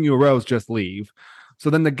one's giving you a rose, just leave. So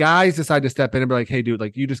then the guys decide to step in and be like, hey, dude,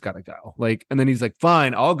 like, you just got to go. Like, and then he's like,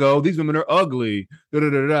 fine, I'll go. These women are ugly. Da, da,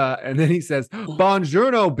 da, da. And then he says,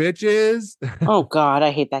 Buongiorno, bitches. Oh, God, I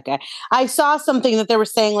hate that guy. I saw something that they were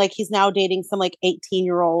saying, like, he's now dating some, like,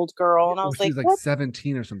 18-year-old girl. And I was She's like, like what?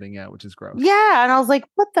 17 or something. Yeah, which is gross. Yeah. And I was like,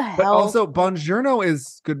 what the But hell? also, Buongiorno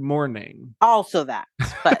is good morning, Also that.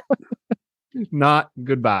 But not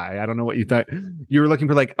goodbye. I don't know what you thought. You were looking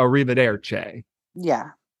for like arrivederci. yeah,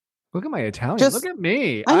 Look at my Italian. Just- Look at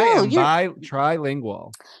me. I know, am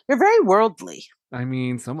trilingual. you're very worldly. I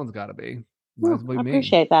mean, someone's got to be. Might as well I be me.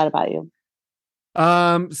 appreciate that about you.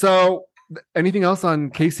 So anything else on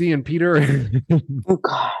Casey and Peter? Oh,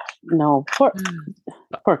 God. No.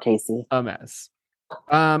 Poor Casey. A mess.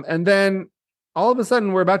 And then all of a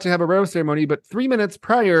sudden we're about to have a rose ceremony, but 3 minutes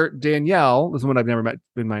prior, Danielle, this is one I've never met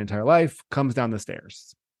in my entire life, comes down the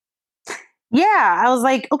stairs. Yeah. I was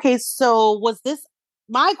like, okay, so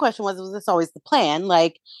my question was this always the plan?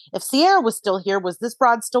 Like, if Sierra was still here, was this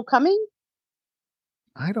broad still coming?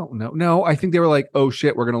 I don't know. No, I think they were like, oh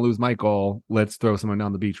shit, we're going to lose Michael. Let's throw someone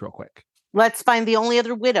down the beach real quick. Let's find the only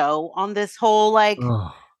other widow on this whole like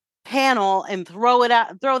Ugh. panel and throw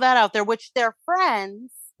that out there, which they're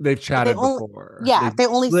friends. They've chatted only- before. Yeah, They've they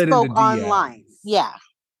only slid spoke into DMs. online. Yeah.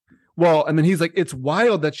 Well, and then he's like, it's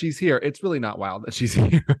wild that she's here. It's really not wild that she's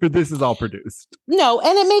here. This is all produced. No,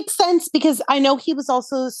 and it makes sense because I know he was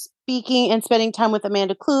also speaking and spending time with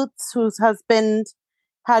Amanda Klutz, whose husband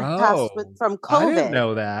had passed from COVID. I didn't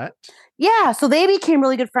know that. Yeah, so they became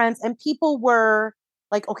really good friends, and people were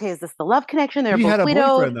like, "Okay, is this the love connection?" They're He both had a widowed.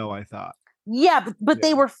 boyfriend, though, I thought. Yeah, but Yeah.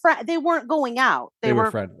 they were they weren't going out. They were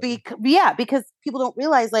friendly. Because people don't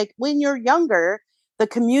realize, like, when you're younger, the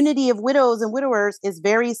community of widows and widowers is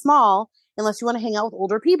very small unless you want to hang out with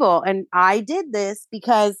older people. And I did this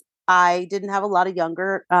because I didn't have a lot of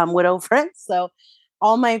younger widow friends. So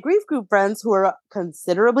all my grief group friends who are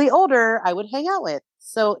considerably older, I would hang out with.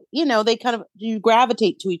 So, they kind of, you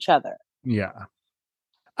gravitate to each other. Yeah.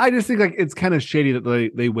 I just think like it's kind of shady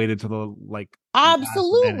that they waited till the like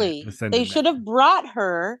Absolutely. last minute to send They him should in. have brought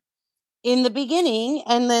her in the beginning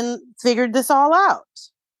and then figured this all out.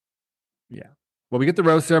 Well, we get the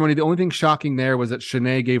rose ceremony. The only thing shocking there was that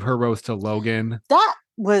Shanae gave her rose to Logan. That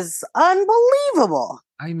was unbelievable.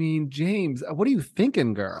 I mean, James, what are you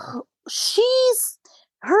thinking, girl?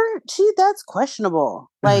 That's questionable.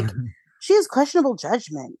 Like, she has questionable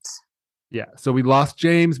judgment. Yeah. So we lost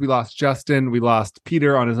James, we lost Justin, we lost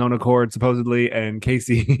Peter on his own accord, supposedly, and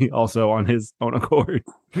Casey also on his own accord,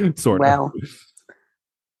 sort of. Well,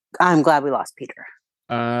 I'm glad we lost Peter.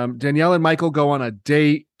 Danielle and Michael go on a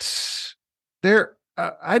date.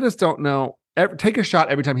 I just don't know. Take a shot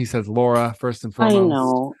every time he says Laura, first and foremost. I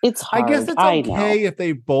know. It's hard. I guess it's okay if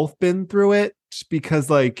they've both been through it because,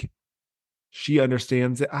 like, she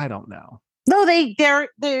understands it. I don't know. No, they get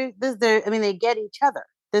each other.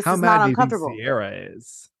 This How is mad not do you think uncomfortable. Sierra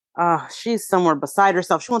is? She's somewhere beside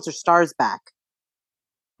herself. She wants her stars back.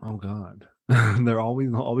 Oh God. They'll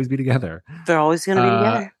always be together. They're always going to be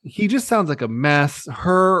together. He just sounds like a mess.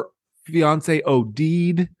 Her fiance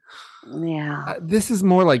OD'd. Yeah. This is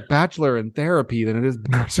more like Bachelor in Therapy than it is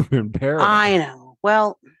Bachelor in Paradise. I know.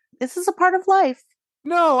 Well, this is a part of life.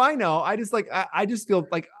 No, I know. I just like I just feel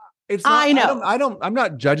like it's not, I know. I'm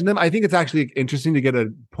not judging them. I think it's actually interesting to get a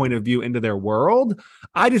point of view into their world.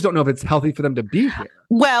 I just don't know if it's healthy for them to be here.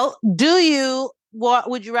 Well, what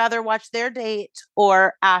would you rather watch their date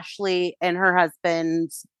or Ashley and her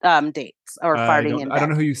husband's dates or farting in bed? I don't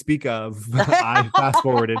know who you speak of. I fast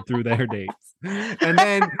forwarded through their dates. And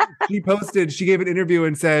then she gave an interview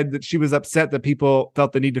and said that she was upset that people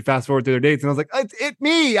felt the need to fast forward through their dates. And I was like, it's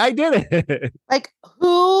me. I did it. Like,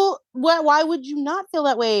 why would you not feel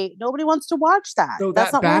that way? Nobody wants to watch that. So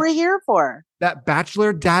That's not what we're here for. That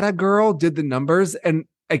Bachelor data girl did the numbers and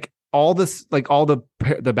like all the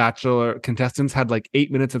Bachelor contestants had like 8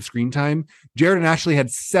 minutes of screen time. Jared and Ashley had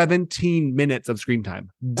 17 minutes of screen time,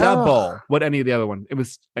 double what any of the other one. It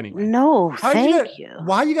was anyway. No, thank you.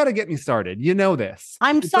 Why you got to get me started? You know this.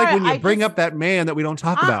 I'm sorry. Like when you bring up that man that we don't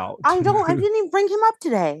talk about. I didn't even bring him up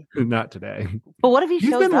today. Not today. But what if he's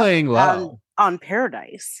been laying low on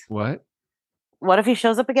Paradise? What? What if he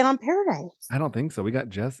shows up again on Paradise? I don't think so. We got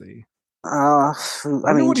Jesse. I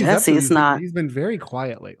wonder mean, what he's up to. Jesse's not. He's been very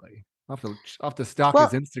quiet lately. I'll have to stalk Well,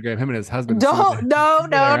 his Instagram. Him and his husband. No.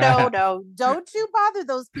 Don't you bother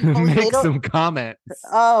those people. They Make don't- some comments.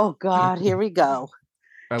 Oh God, here we go.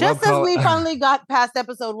 I Just love as we finally got past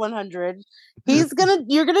episode 100,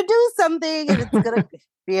 you're gonna do something, and it's gonna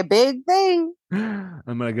be a big thing. I'm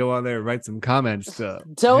gonna go on there and write some comments. To him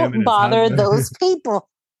and Don't his bother husband. those people.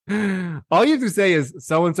 All you have to say is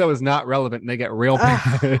so and so is not relevant, and they get real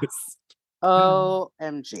pissed.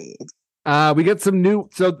 OMG. We get some new.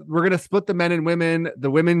 So we're gonna split the men and women. The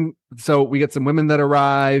women. So we get some women that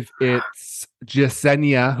arrive. It's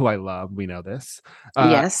Jasenia, who I love. We know this.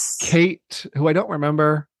 Yes. Kate, who I don't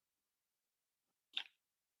remember.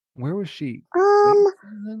 Where was she?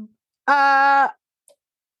 Was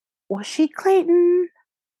she Clayton?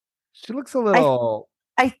 She looks a little.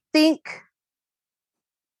 I think.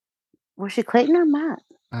 Was she Clayton or Matt?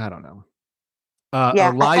 I don't know.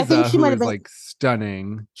 Yeah, Eliza, I think she who might have is been- like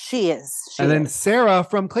stunning. She is. And then Sarah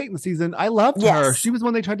from Clayton season. I loved her. Yes. She was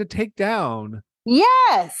one they tried to take down.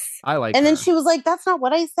 Yes. I like And then her. she was like, "That's not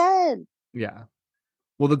what I said." Yeah.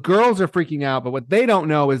 Well, the girls are freaking out, but what they don't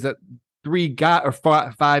know is that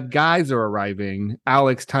five guys are arriving.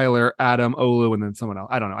 Alex, Tyler, Adam, Olu, and then someone else.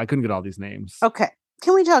 I don't know. I couldn't get all these names. Okay.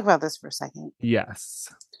 Can we talk about this for a second?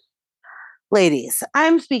 Yes. Ladies,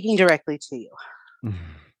 I'm speaking directly to you.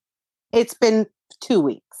 It's been 2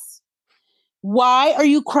 weeks. Why are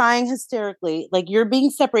you crying hysterically like you're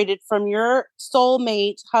being separated from your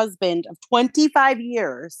soulmate husband of 25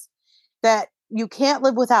 years that you can't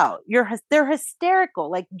live without? They're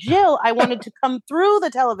hysterical. Like Jill, I wanted to come through the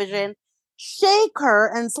television, shake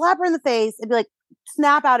her and slap her in the face and be like,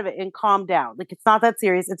 snap out of it and calm down. Like, it's not that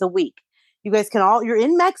serious. It's a week. You guys you're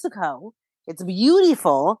in Mexico. It's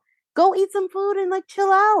beautiful. Go eat some food and like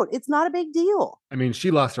chill out. It's not a big deal. I mean, she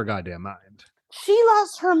lost her goddamn mind. She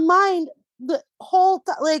lost her mind the whole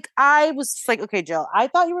time. Like, I was just like, okay, Jill, I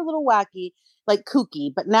thought you were a little wacky, like kooky,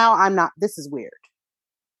 but now I'm not. This is weird.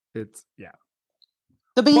 It's yeah.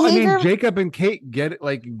 The Well, I behavior, mean, Jacob and Kate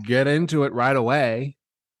get into it right away.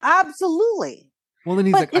 absolutely. Well, then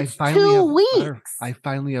he's But like, it's 2 weeks. I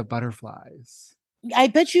finally have butterflies. I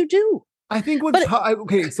bet you do. I think But-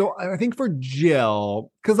 okay, so I think for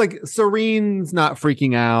Jill, because like Serene's not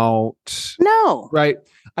freaking out, No. right?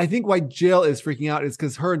 I think why Jill is freaking out is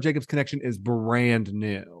because her and Jacob's connection is brand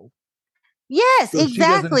new. Yes, So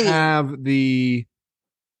exactly. She doesn't have the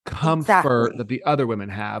comfort Exactly. that the other women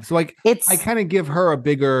have. So like It's I kind of give her a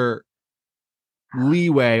bigger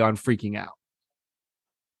leeway on freaking out.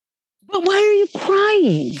 but why are you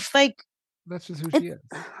crying? Like, That's just who she is.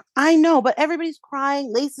 I know, but everybody's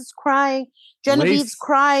crying. Lace is crying. Genevieve's Lace-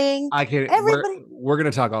 crying. I can't. Everybody- We're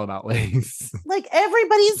gonna talk all about Lace, Like,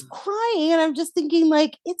 everybody's crying, and I'm just thinking,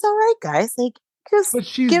 like, it's all right, guys. Like, just but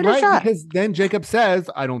she's give it a right shot. because then Jacob says,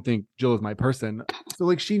 "I don't think Jill is my person." So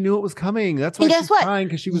like she knew it was coming. That's why And guess she's what? crying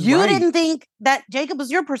because she was you right. didn't think that Jacob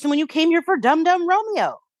was your person when you came here for Dum Dum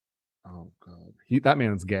Romeo. Oh god, that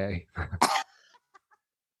man's gay.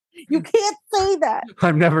 You can't say that.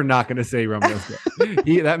 I'm never not going to say Romeo's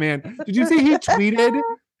gay. That man. Did you see he tweeted?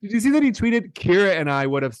 Did you see that he tweeted? Kira and I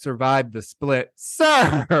would have survived the split,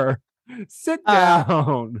 sir. Sit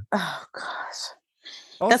down. Oh gosh.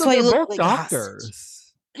 Also, that's why he they're looked both like a hostage.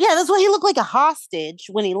 doctors. Yeah, that's why he looked like a hostage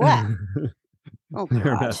when he left. Oh They're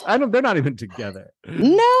gosh. not, they're not even together.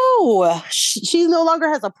 No, she no longer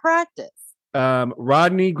has a practice.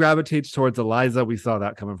 Rodney gravitates towards Eliza. We saw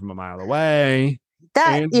that coming from a mile away.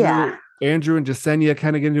 Yeah. Andrew and Jasenia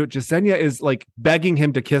kind of get into it. Jasenia is like begging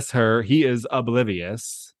him to kiss her. He is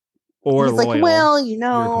oblivious or He's loyal. like, well,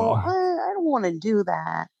 call. I don't want to do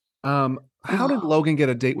that. How did Logan get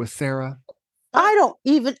a date with Sarah? I don't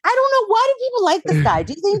know. Why do people like this guy?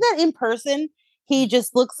 Do you think that in person he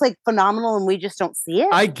just looks like phenomenal and we just don't see it?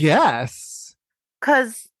 I guess.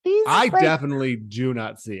 Because these, I like, definitely do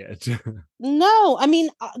not see it. no. I mean,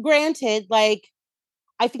 granted, like,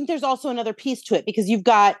 I think there's also another piece to it because you've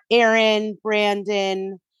got Aaron,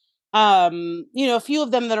 Brandon, a few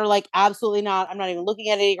of them that are like, absolutely not. I'm not even looking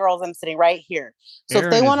at any girls. I'm sitting right here. So Aaron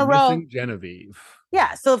if they is want a rose, missing Genevieve.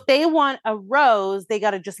 yeah. So if they want a rose, they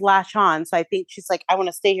got to just latch on. So I think she's like, I want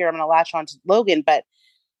to stay here. I'm going to latch on to Logan, but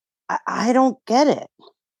I don't get it.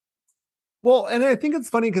 Well, and I think it's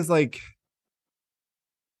funny because like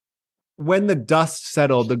when the dust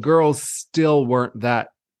settled, the girls still weren't that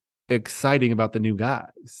exciting about the new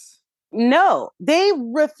guys. No, they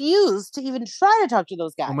refused to even try to talk to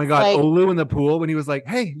those guys. Oh my god, Like, Olu in the pool when he was like,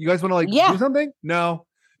 "Hey, you guys want to like Yeah. do something? No.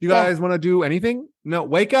 You Yeah. guys want to do anything? No.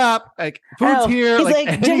 Wake up! Like food's oh, here. He's like,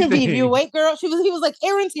 anything." Genevieve, you wait, girl. He was like,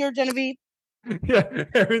 Aaron's here, Genevieve. Yeah,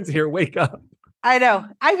 Aaron's here. Wake up. I know.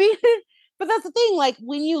 I mean, but that's the thing. Like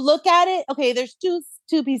when you look at it, okay, there's two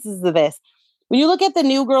pieces of this. When you look at the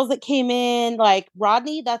new girls that came in, like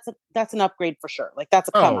Rodney, that's an upgrade for sure. Like that's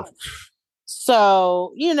a come up.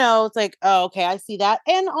 So, it's like, oh, okay, I see that.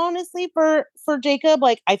 And honestly, for Jacob,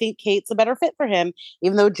 like I think Kate's a better fit for him,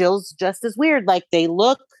 even though Jill's just as weird. Like the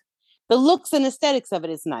looks and aesthetics of it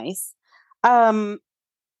is nice. But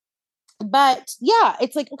yeah,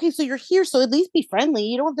 it's like, okay, so you're here, so at least be friendly.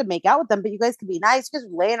 You don't have to make out with them, but you guys can be nice. You guys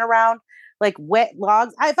are laying around like wet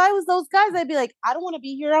logs. If I was those guys, I'd be like, I don't want to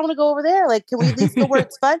be here. I want to go over there. Like, can we at least go where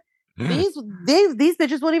it's fun? These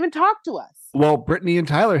bitches won't even talk to us. Well, Brittany and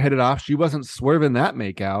Tyler hit it off. She wasn't swerving that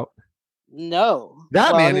makeout. No.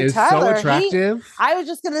 That man is Tyler, so attractive. I was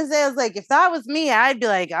just gonna say, I was like, if that was me, I'd be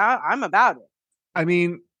like, I'm about it. I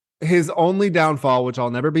mean, his only downfall, which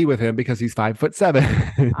I'll never be with him because he's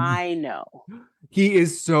 5'7". I know. He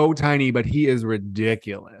is so tiny, but he is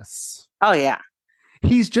ridiculous. Oh yeah.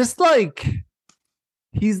 He's just like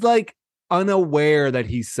unaware that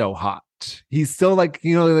he's so hot. He's still like,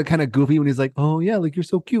 kind of goofy when he's like, oh yeah, like you're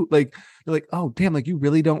so cute. Like you're like, oh damn, like you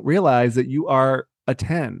really don't realize that you are a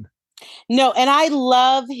 10. No, and I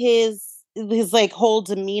love his like whole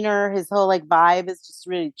demeanor, his whole like vibe is just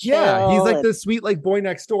really chill. Yeah, he's like the sweet like boy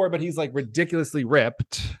next door, but he's like ridiculously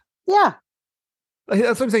ripped. Yeah.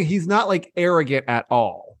 That's what I'm saying. He's not like arrogant at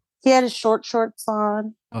all. He had his shorts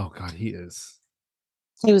on. Oh God, he is.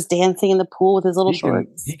 He was dancing in the pool with his little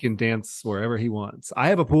shorts. He can dance wherever he wants. I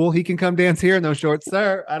have a pool. He can come dance here in those shorts,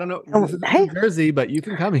 sir. I don't know. This is New Jersey, but you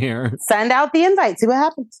can come here. Send out the invite. See what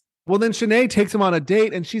happens. Well, then Shanae takes him on a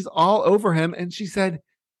date and she's all over him. And she said,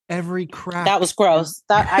 every crack. That was gross.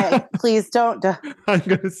 Please don't. I'm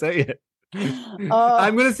going to say it.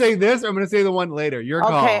 I'm going to say this or I'm going to say the one later. Your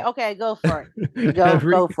call. Okay. Go for it.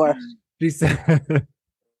 Go for it. She said...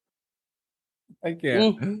 I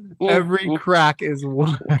can't. Every crack is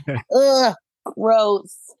one. Ugh,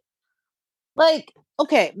 gross. Like,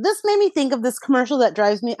 okay, this made me think of this commercial that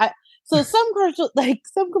drives me. Some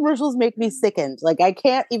commercials make me sickened. Like, I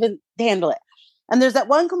can't even handle it. And there's that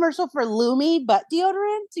one commercial for Lumi butt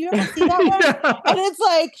deodorant. Do you ever see that one? Yeah. And it's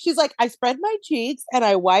like, she's like, I spread my cheeks and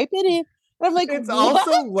I wipe it in. And I'm like, it's what?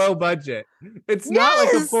 Also low budget. It's not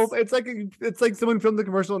like a full. It's like someone filmed the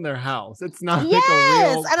commercial in their house. It's not like a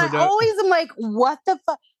real. And I always am like, what the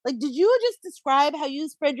fuck? Like, did you just describe how you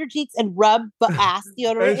spread your cheeks and rub ass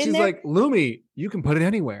deodorant in there? She's like, Lumi, you can put it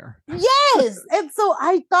anywhere. Yes. And so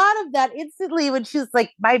I thought of that instantly when she was like,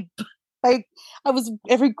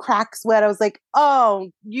 every crack sweat. I was like, oh,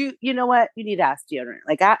 you know what? You need ass deodorant.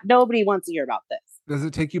 Like, nobody wants to hear about this. Does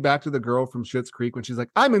it take you back to the girl from Schitt's Creek when she's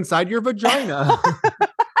like, I'm inside your vagina?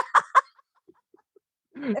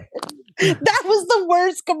 That was the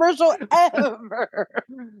worst commercial ever.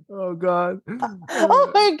 Oh God.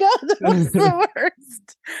 Oh my God. That was the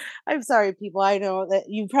worst. I'm sorry, people. I know that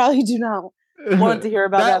you probably do not want to hear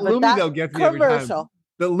about that. Lumi, that though, gets me every time.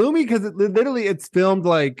 The Lumi, because it's filmed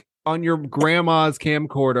like on your grandma's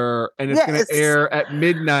camcorder and it's going to air at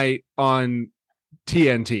midnight on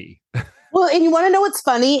TNT. Well, and you want to know what's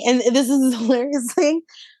funny? And this is a hilarious thing.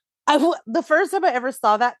 The first time I ever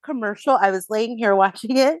saw that commercial, I was laying here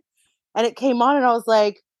watching it and it came on and I was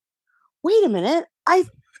like, wait a minute. I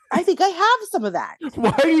think I have some of that.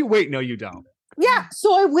 Why do you wait? No, you don't. Yeah.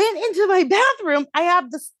 So I went into my bathroom. I have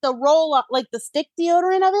the roll up, like the stick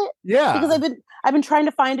deodorant of it. Yeah. Because I've been trying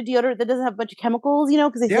to find a deodorant that doesn't have a bunch of chemicals,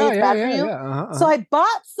 because they say it's bad for you. Yeah. Uh-huh. So I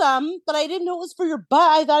bought some, but I didn't know it was for your butt.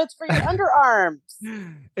 I thought it's for your underarms.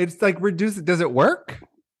 It's like reduce. Does it work?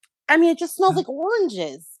 I mean, it just smells like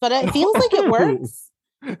oranges, but it feels like it works.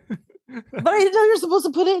 But I didn't know you're supposed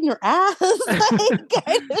to put it in your ass.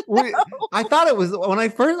 I thought it was I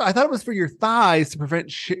thought it was for your thighs to prevent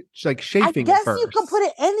chafing. I guess you can put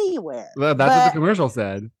it anywhere. Well, that's what the commercial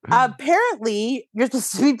said. Apparently, you're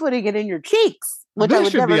supposed to be putting it in your cheeks. Which this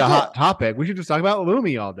should be a hot topic. We should just talk about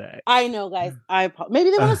Lumi all day. I know, guys.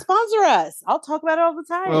 Maybe they want to sponsor us. I'll talk about it all the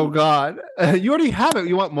time. Oh God, you already have it.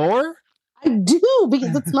 You want more? I do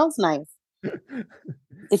because it smells nice.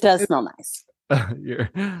 It does smell nice.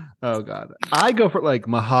 Oh God, I go for like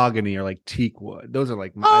mahogany or like teak wood. Those are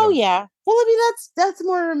like yeah. Well, I mean that's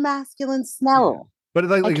more masculine smell. Yeah. But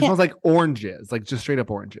it smells like oranges, like just straight up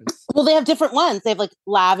oranges. Well, they have different ones. They have like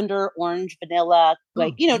lavender, orange, vanilla,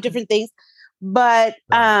 different things. But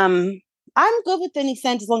I'm good with any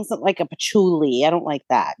scent as long as it's not like a patchouli. I don't like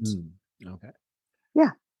that. Okay.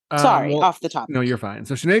 Yeah. Sorry, off the top. No, you're fine.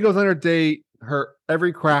 So Shanae goes on her date. Her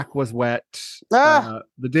every crack was wet. The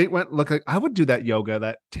date looked like I would do that yoga,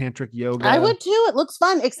 that tantric yoga. I would too. It looks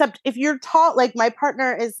fun, except if you're tall. Like my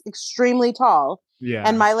partner is extremely tall, Yeah.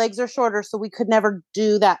 And my legs are shorter, so we could never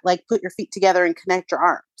do that. Like put your feet together and connect your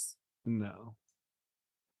arms. No.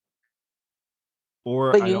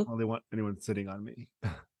 Or But I you- don't really want anyone sitting on me.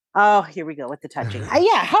 Oh, here we go with the touching.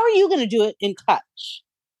 Yeah. How are you going to do it in touch?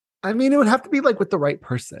 I mean, it would have to be like with the right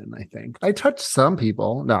person, I think. I touch some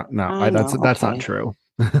people. No, I that's know, not okay. true.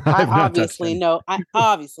 I I've not touched obviously any. know. I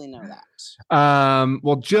obviously know that.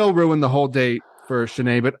 Well, Jill ruined the whole date for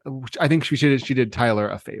Shanae, but I think she did Tyler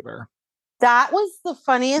a favor. That was the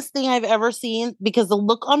funniest thing I've ever seen because the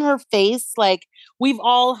look on her face, like we've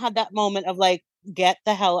all had that moment of like, get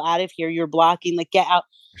the hell out of here. You're blocking, like get out.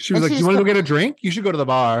 She was And like, she "You want to just go get a drink? You should go to the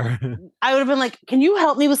bar." I would have been like, can you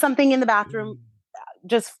help me with something in the bathroom?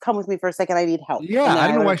 Just come with me for a second. I need help. Yeah, And then I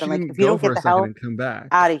don't know would why have she been like, didn't if you go don't for get a the second hell and come back.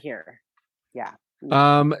 out of here. Yeah.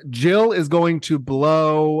 Jill is going to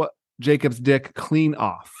blow Jacob's dick clean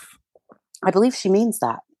off. I believe she means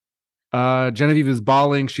that. Genevieve is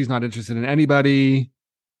bawling. She's not interested in anybody.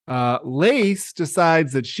 Lace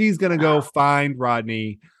decides that she's going to go find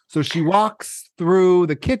Rodney. So she walks through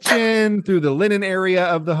the kitchen, through the linen area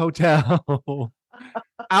of the hotel,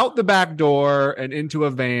 out the back door and into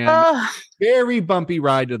a van. Very bumpy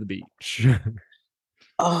ride to the beach.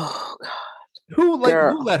 Oh, God. Who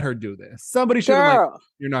Girl. let her do this? Somebody should have like, Girl.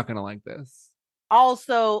 you're not going to like this.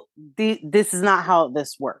 Also, this is not how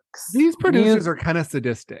this works. These producers are kind of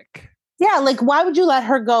sadistic. Yeah, like why would you let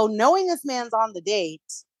her go knowing this man's on the date?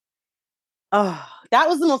 Oh, that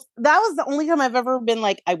was the only time I've ever been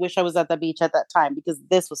like, I wish I was at the beach at that time because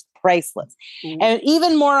this was priceless. And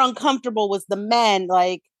even more uncomfortable was the men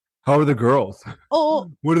like, How are the girls?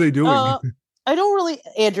 oh, What are they doing? I don't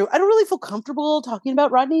really feel comfortable talking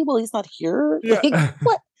about Rodney while he's not here. Yeah.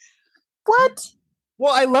 Like, what?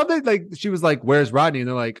 Well, I love that. Like she was like, "Where's Rodney?" And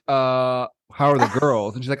they're like, "How are the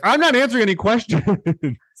girls?" And she's like, "I'm not answering any questions."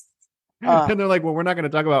 And they're like, "Well, we're not going to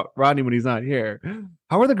talk about Rodney when he's not here.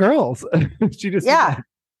 How are the girls?" She just,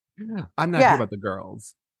 I'm not here about the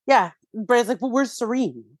girls. Yeah, Brad's like, "But where's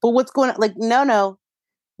Serene? But what's going on?" Like, no.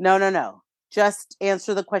 Just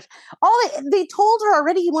answer the question. They told her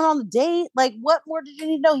already. He went on the date. Like, what more did you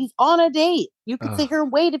need to know? He's on a date. You can sit here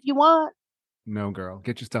and wait if you want. No, girl,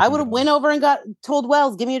 get your stuff. I would have went over and told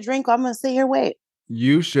Wells, give me a drink. I'm going to sit here and wait.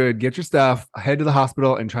 You should get your stuff, head to the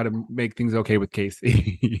hospital, and try to make things okay with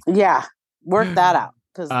Casey. Yeah, work that out.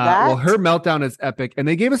 Because well, her meltdown is epic, and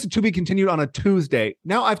they gave us a to be continued on a Tuesday.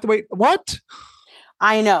 Now I have to wait. What?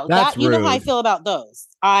 I know. That's you know how I rude. feel about those.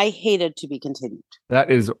 I hated to be continued.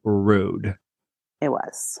 That is rude. It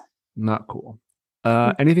was. Not cool.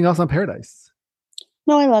 Anything else on Paradise?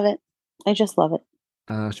 No, I love it. I just love it.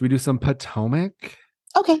 Should we do some Potomac?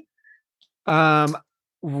 Okay.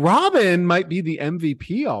 Robin might be the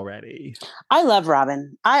MVP already. I love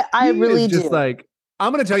Robin. I really do. Just like,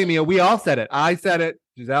 I'm going to tell you, Mia, we all said it. I said it.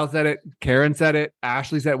 Giselle said it. Karen said it.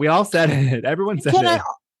 Ashley said it. We all said it. Everyone said Can it.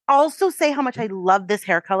 I also say how much I love this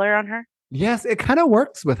hair color on her? Yes, it kind of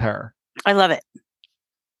works with her. I love it.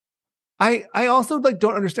 I also like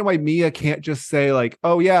don't understand why Mia can't just say like,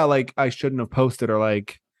 oh yeah, like I shouldn't have posted, or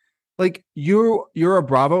like you're a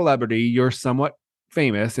Bravo celebrity, you're somewhat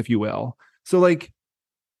famous, if you will. So like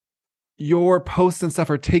your posts and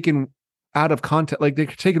stuff are taken out of context, like they're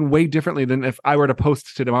taken way differently than if I were to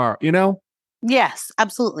post to tomorrow, you know? Yes,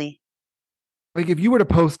 absolutely. Like if you were to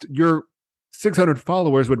post, your 600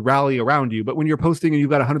 followers would rally around you, but when you're posting and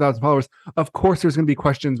you've got 100,000 followers, of course there's going to be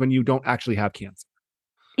questions when you don't actually have cancer.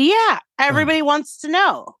 Yeah, everybody wants to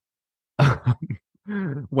know.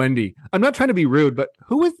 Wendy, I'm not trying to be rude, but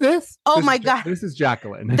who is this? Oh my God. This is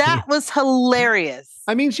Jacqueline. That was hilarious.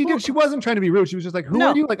 I mean, she wasn't trying to be rude. She was just like, who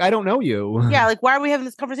are you? Like, I don't know you. Yeah, like why are we having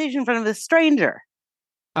this conversation in front of this stranger?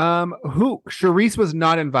 Charisse was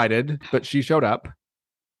not invited, but she showed up.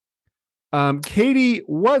 Katie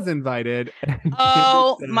was invited.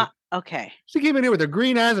 Oh my, okay. She came in here with her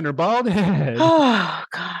green eyes and her bald head. Oh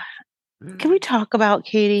God. Can we talk about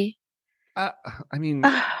Katie? I mean,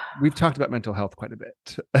 we've talked about mental health quite a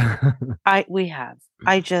bit. We have.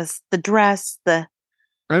 The dress,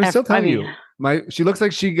 I'm still telling you, she looks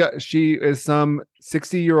like she is some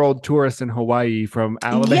 60-year-old tourist in Hawaii from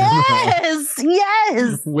Alabama.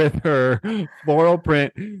 Yes. With her floral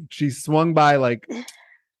print, she swung by like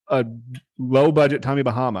a low budget Tommy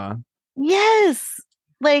Bahama. Yes,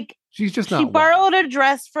 like she's just not. She borrowed a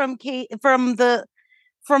dress from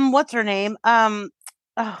from what's her name? Oh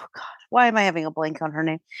God, why am I having a blank on her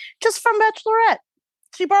name? Just from Bachelorette.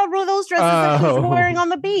 She borrowed one of those dresses that she was wearing on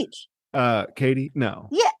the beach. Katie, no.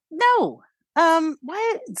 Yeah, no.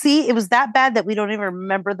 Why? See, it was that bad that we don't even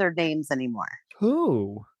remember their names anymore.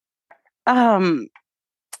 Who?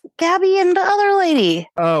 Gabby and the other lady.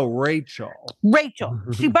 Oh, Rachel.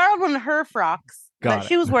 She borrowed one of her frocks Got that it.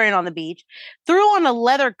 she was wearing on the beach, threw on a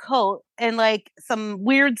leather coat and like some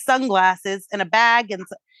weird sunglasses and a bag. And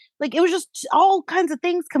like, it was just all kinds of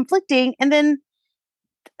things conflicting. And then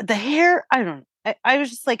the hair, I don't know. I was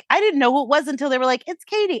just like, I didn't know who it was until they were like, it's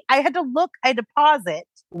Katie. I had to look, I had to pause it.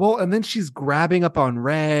 Well, and then she's grabbing up on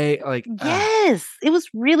Ray. Like, Yes, it was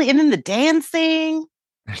really, and then the dancing.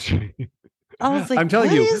 I was like, I'm telling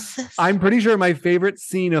what you, is this? I'm pretty sure my favorite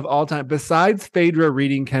scene of all time, besides Phaedra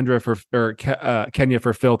reading Kenya for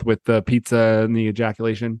filth with the pizza and the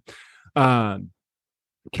ejaculation,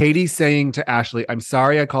 Katie saying to Ashley, "I'm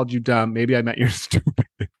sorry I called you dumb. Maybe I meant you're stupid."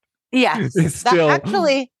 Yes, It's still that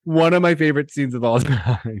actually one of my favorite scenes of all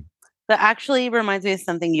time. that actually reminds me of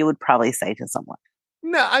something you would probably say to someone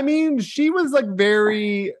No, I mean, she was like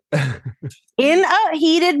very. in a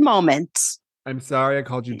heated moment. I'm sorry I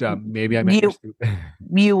called you dumb. Maybe I meant you're stupid.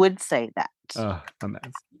 You would say that. Oh, a mess.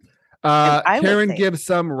 I would Karen say- gives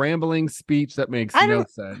some rambling speech that makes I no don't-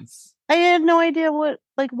 sense. I had no idea what.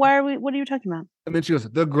 Like, why are we? What are you talking about? And then she goes,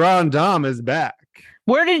 "The Grand Dame is back."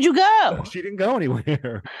 Where did you go? She didn't go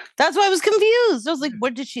anywhere. That's why I was confused. I was like,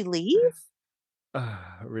 where did she leave? I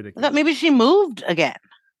Ridiculous. thought maybe she moved again.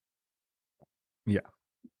 Nope.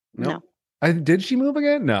 No, Did she move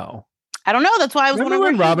again? No. I don't know. That's why I was Remember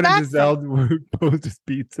wondering when where she Robin and was back from. Giselle posed as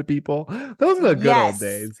pizza people? Those were the good Yes. old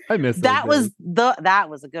days. I miss those That was days. that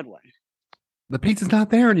was a good one. The pizza's not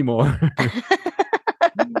there anymore.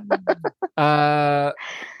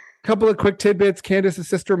 Couple of quick tidbits. Candace's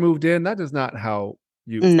sister moved in. That is not how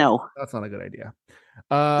you. No. That's not a good idea.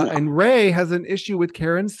 And Ray has an issue with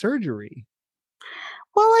Karen's surgery.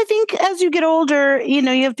 Well, I think as you get older, you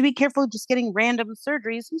know, you have to be careful just getting random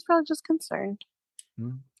surgeries. He's probably just concerned.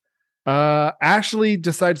 Ashley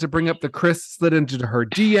decides to bring up the Chris slid into her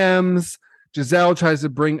DMs. Giselle tries to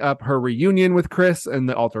bring up her reunion with Chris and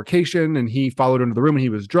the altercation, and he followed her into the room and he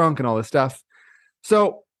was drunk and all this stuff.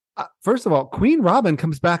 So, first of all, Queen Robin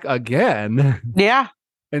comes back again. Yeah.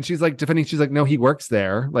 And she's like defending, she's like, no, he works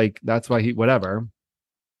there. Like, that's why he, whatever.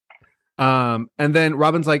 And then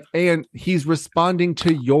Robin's like, and he's responding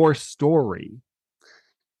to your story.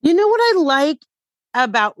 You know what I like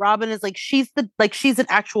about Robin is like she's an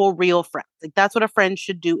actual real friend. Like that's what a friend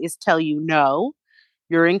should do, is tell you, no,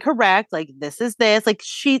 you're incorrect. Like this is this. Like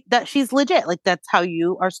she's legit. Like that's how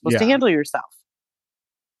you are supposed to Yeah. handle yourself.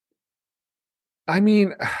 I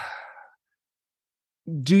mean,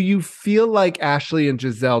 do you feel like Ashley and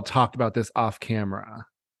Giselle talked about this off camera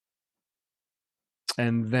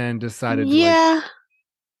and then decided to, Yeah.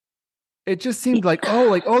 it just seemed like,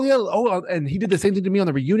 and he did the same thing to me on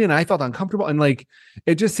the reunion. And I felt uncomfortable. And like,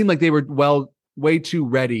 it just seemed like they were way too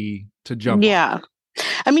ready to jump. Yeah.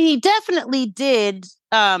 I mean, he definitely did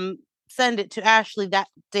send it to Ashley that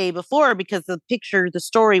day before because the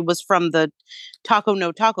story was from the Taco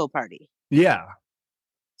No Taco party. Yeah.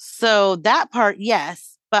 So that part,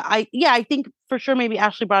 yes. But I think for sure maybe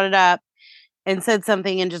Ashley brought it up and said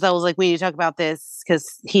something, and Giselle was like, we need to talk about this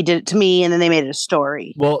because he did it to me, and then they made it a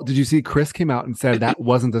story. Well, did you see Chris came out and said that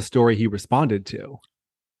wasn't the story he responded to?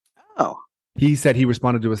 Oh. He said he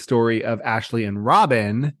responded to a story of Ashley and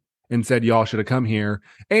Robin and said, y'all should have come here.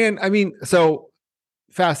 And I mean, so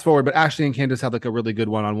fast forward, but Ashley and Candace had like a really good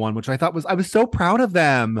one-on-one, which I was so proud of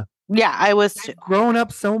them. Yeah, I was too. They've grown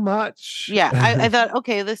up so much. Yeah, I thought,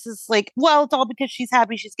 okay, this is like, well, it's all because she's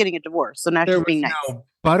happy she's getting a divorce. So now There she's was being nice. no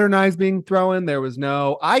butter knives being thrown. There was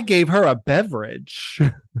no, I gave her a beverage.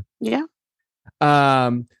 Yeah.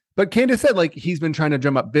 But Candace said like he's been trying to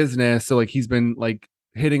drum up business. So like he's been like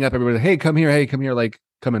hitting up everybody, hey, come here, like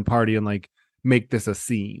come and party and like make this a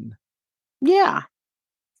scene. Yeah.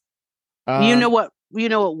 You know Um, what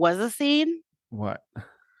was a scene? what?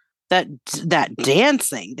 That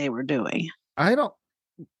dancing they were doing. I don't.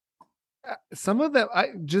 Some of them,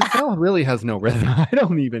 Giselle really has no rhythm. I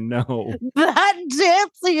don't even know. That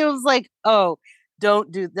dancing, it was like, oh, don't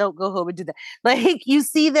go home and do that. Like you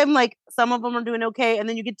see them, like some of them are doing okay, and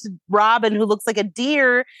then you get to Robin, who looks like a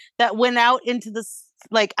deer that went out into the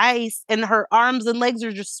like ice, and her arms and legs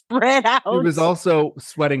are just spread out. She was also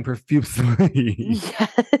sweating profusely.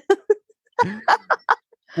 Yes.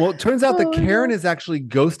 Well, it turns out that Oh, Karen no. is actually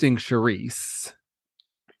ghosting Charisse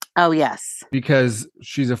Oh yes. because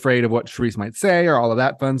she's afraid of what Charisse might say or all of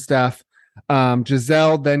that fun stuff.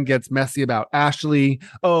 Giselle then gets messy about Ashley.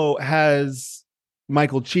 Oh, has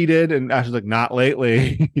Michael cheated? And Ashley's like, not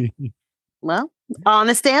lately. Well,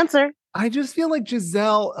 honest answer. I just feel like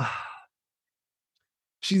Giselle,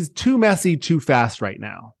 she's too messy too fast right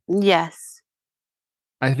now. Yes.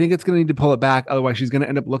 I think it's going to need to pull it back. Otherwise, she's going to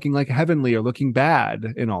end up looking like Heavenly or looking bad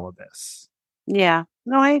in all of this. Yeah.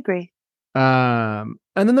 No, I agree. And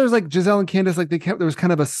then there's like Giselle and Candace, like there was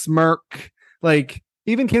kind of a smirk. Like,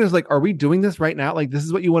 even Candace, like, are we doing this right now? Like, this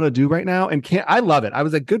is what you want to do right now? And I love it. I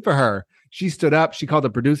was like, good for her. She stood up. She called the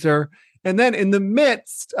producer. And then in the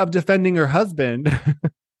midst of defending her husband,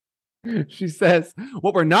 she says,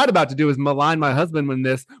 what we're not about to do is malign my husband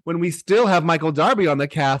when we still have Michael Darby on the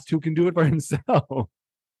cast who can do it for himself.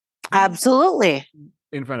 Absolutely.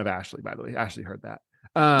 In front of Ashley, by the way. Ashley heard that.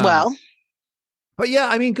 Well, but yeah,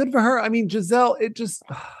 I mean, good for her. I mean, Giselle, it just,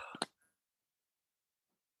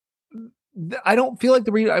 I don't feel like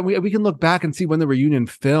we can look back and see when the reunion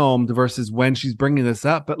filmed versus when she's bringing this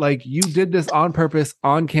up. But like, you did this on purpose,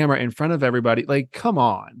 on camera, in front of everybody. Like, come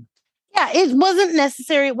on. yeah, it wasn't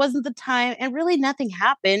necessary. It wasn't the time. And really nothing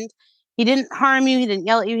happened. He didn't harm you. He didn't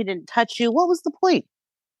yell at you. He didn't touch you. What was the point?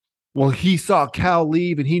 Well, he saw Cal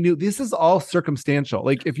leave and he knew this is all circumstantial.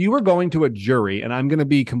 Like, if you were going to a jury, and I'm going to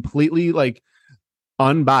be completely like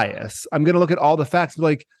unbiased, I'm going to look at all the facts.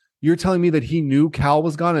 Like, you're telling me that he knew Cal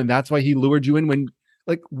was gone and that's why he lured you in when,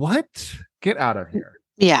 like, what? Get out of here.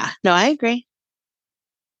 Yeah, no, I agree.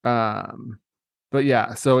 But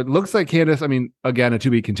yeah, so it looks like Candace, I mean, again, to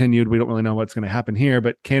be continued. We don't really know what's going to happen here,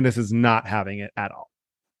 but Candace is not having it at all.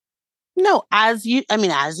 No, as you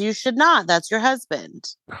should not. That's your husband.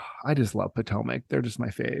 I just love Potomac. They're just my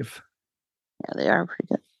fave. Yeah, they are pretty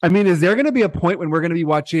good. I mean, is there going to be a point when we're going to be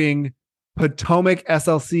watching Potomac,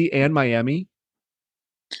 SLC, and Miami?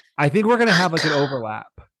 I think we're going to have like an overlap.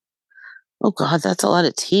 Oh God, that's a lot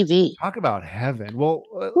of TV. Talk about heaven. Well,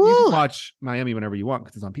 you can watch Miami whenever you want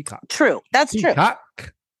because it's on Peacock. True. That's Peacock. true.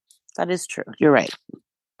 That is true. You're right.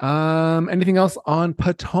 Anything else on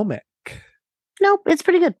Potomac? Nope, it's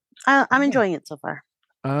pretty good. I'm enjoying it so far.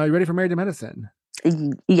 You ready for Married to Medicine?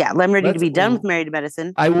 Yeah, I'm ready to be done with Married to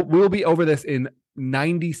Medicine. We'll be over this in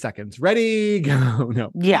 90 seconds. Ready? Go.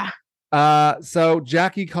 No. Yeah. So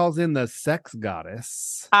Jackie calls in the sex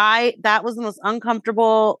goddess. That was the most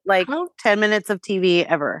uncomfortable 10 minutes of TV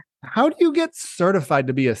ever. How do you get certified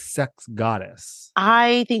to be a sex goddess?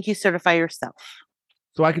 I think you certify yourself.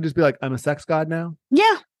 So I could just be like, I'm a sex god now?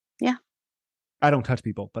 Yeah. I don't touch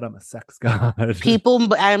people, but I'm a sex god. People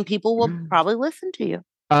will probably listen to you.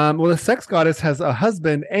 Well, the sex goddess has a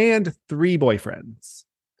husband and 3 boyfriends.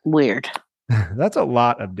 Weird. That's a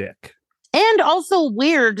lot of dick. And also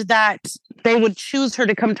weird that they would choose her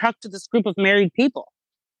to come talk to this group of married people.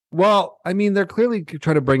 Well, I mean, they're clearly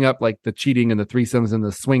trying to bring up like the cheating and the threesomes and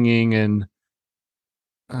the swinging. And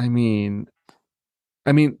I mean,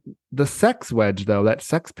 the sex wedge, though, that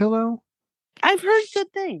sex pillow. I've heard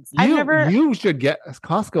good things. You should get,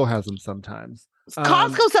 Costco has them sometimes.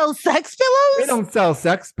 Costco sells sex pillows? They don't sell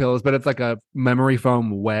sex pillows, but it's like a memory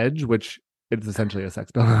foam wedge, which is essentially a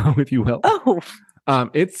sex pillow, if you will. Oh.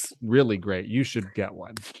 It's really great. You should get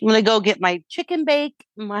one. I'm gonna go get my chicken bake,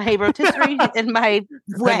 my rotisserie, and my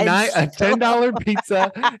wedge. A $10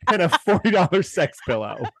 pizza and a $40 sex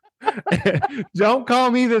pillow. Don't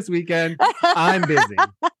call me this weekend. I'm busy.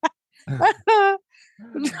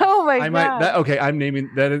 Oh my God. I'm naming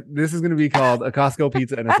that. This is going to be called a Costco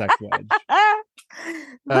pizza and a sex wedge.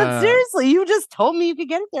 But seriously, you just told me you could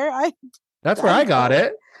get it there. That's where I got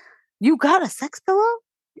it. You got a sex pillow?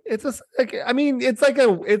 It's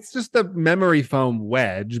just a memory foam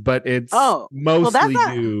wedge, but it's mostly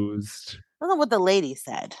used. That's not what the lady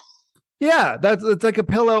said. Yeah, it's like a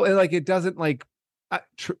pillow, and like it doesn't like.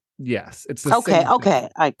 Yes, it's the same. Okay,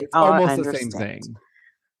 it's almost the same thing.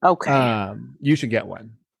 Okay. You should get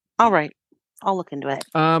one. All right, I'll look into it.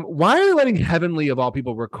 Why are you letting Heavenly of all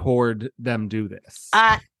people record them do this?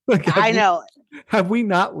 I know. Have we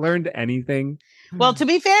not learned anything? Well, to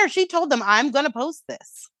be fair, she told them, I'm going to post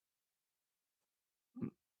this.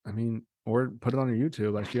 I mean, or put it on your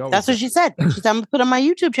YouTube. Like That's what she said. She said, I'm going to put it on my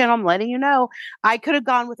YouTube channel. I'm letting you know. I could have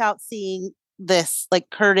gone without seeing this, like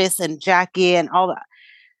Curtis and Jackie and all that.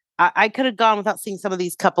 I could have gone without seeing some of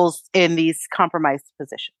these couples in these compromised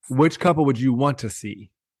positions. Which couple would you want to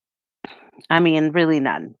see? I mean, really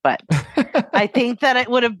none, but I think that it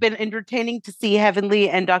would have been entertaining to see Heavenly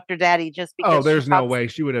and Dr. Daddy just because. Oh, there's no way.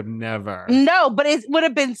 She would have never. No, but it would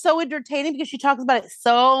have been so entertaining because she talks about it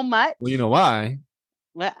so much. Well, you know why?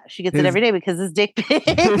 Well, she gets it every day because his dick big.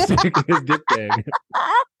 His dick big.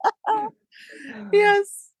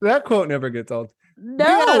 Yes. That quote never gets old. No.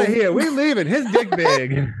 Get out of here. We're leaving. His dick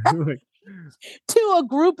big. To a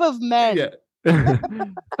group of men. Yeah.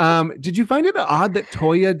 Did you find it odd that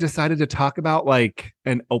Toya decided to talk about like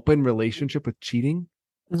an open relationship with cheating?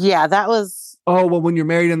 Yeah, that was. Oh, well, when you're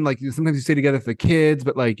married and like sometimes you stay together for the kids,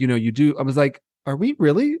 but like, you do. I was like, are we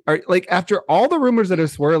really? Like after all the rumors that are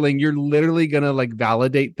swirling, you're literally going to like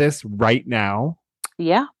validate this right now?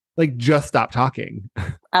 Yeah. Like just stop talking.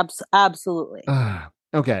 Absolutely.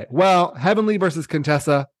 Okay. Well, Heavenly versus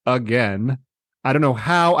Contessa again. I don't know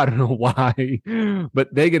how, I don't know why,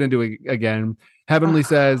 but they get into it again. Heavenly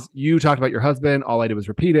says, you talked about your husband. All I did was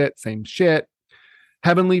repeat it. Same shit.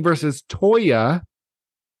 Heavenly versus Toya,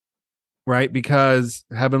 right? Because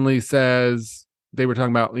Heavenly says they were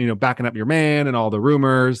talking about, backing up your man and all the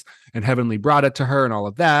rumors, and Heavenly brought it to her and all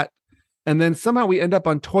of that. And then somehow we end up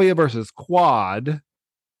on Toya versus Quad.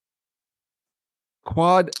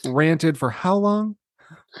 Quad ranted for how long?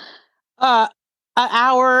 An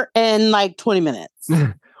hour and like 20 minutes.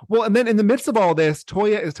 Well, and then in the midst of all this,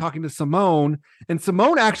 Toya is talking to Simone, and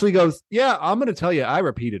Simone actually goes, yeah, I'm going to tell you, I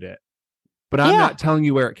repeated it, but I'm not telling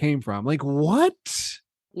you where it came from. Like, what?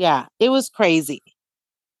 Yeah, it was crazy.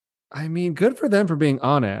 I mean, good for them for being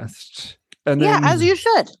honest. And then, as you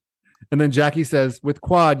should. And then Jackie says, with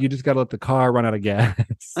Quad, you just got to let the car run out of gas.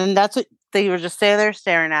 And that's what they were just standing there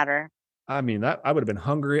staring at her. I mean, that I would have been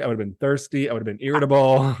hungry. I would have been thirsty. I would have been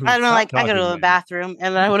irritable. I don't know, like I go to the bathroom,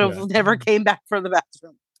 and I would have never came back from the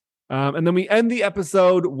bathroom. And then we end the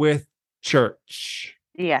episode with church.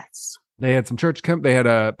 Yes. They had some church they had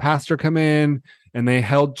a pastor come in, and they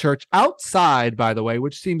held church outside, by the way,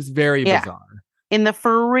 which seems very bizarre. In the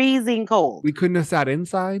freezing cold. We couldn't have sat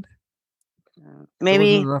inside.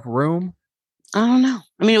 Maybe enough room. I don't know.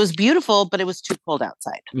 I mean, it was beautiful, but it was too cold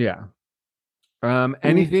outside. Yeah.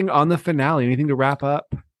 Anything on the finale? Anything to wrap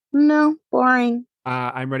up? No, boring.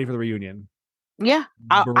 I'm ready for the reunion. Yeah,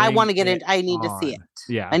 I want to get it. I need to see it.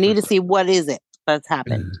 Yeah, I need to see what is it that's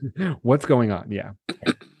happened. What's going on? Yeah.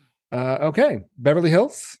 Okay, Beverly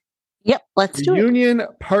Hills. Yep, let's do it. Reunion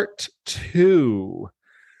Part 2.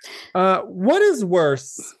 What is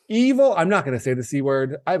worse? Evil. I'm not going to say the C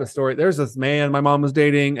word. I have a story. There's this man my mom was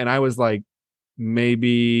dating, and I was like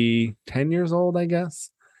maybe 10 years old, I guess.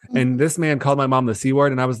 And this man called my mom the C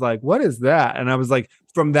word, and I was like, what is that? And I was like,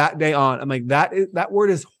 from that day on, I'm like, that word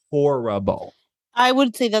is horrible. I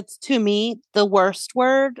would say that's, to me, the worst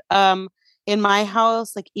word. In my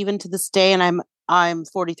house, like even to this day, and I'm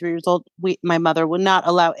 43 years old, my mother would not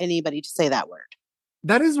allow anybody to say that word.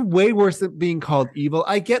 That is way worse than being called evil.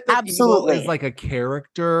 I get that evil is like a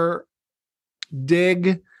character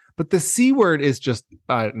dig, but the C word is just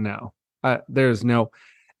no. There's no.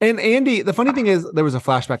 And Andy, the funny thing is, there was a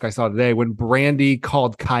flashback I saw today when Brandy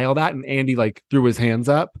called Kyle that, and Andy like threw his hands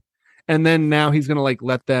up, and then now he's gonna like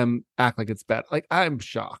let them act like it's bad. Like, I'm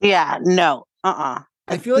shocked. Yeah, no, I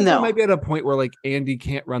feel like we might be at a point where like Andy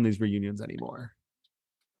can't run these reunions anymore.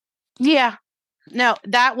 Yeah, no,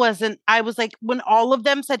 that wasn't. I was like, when all of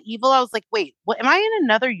them said evil, I was like, wait, what? Am I in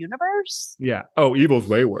another universe? Yeah. Oh, evil's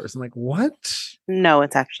way worse. I'm like, what? No,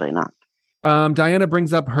 it's actually not. Diana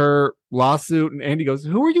brings up her lawsuit, and Andy goes,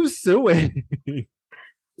 "Who are you suing?"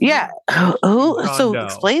 Yeah. Who? So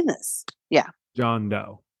explain this. Yeah. John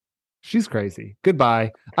Doe. She's crazy.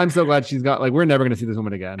 Goodbye. I'm so glad she's got, like, we're never going to see this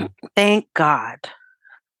woman again. Thank God.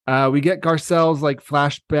 We get Garcelle's like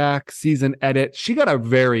flashback season edit. She got a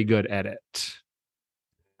very good edit.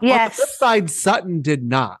 Yes. On the flip side, Sutton did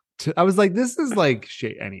not. I was like, this is like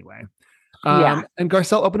shit anyway. And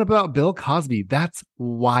Garcelle opened up about Bill Cosby. That's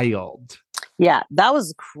wild. Yeah, that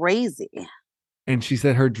was crazy. And she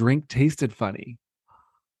said her drink tasted funny.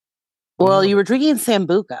 Well, you were drinking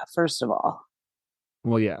Sambuca, first of all.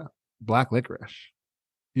 Well, yeah. Black licorice.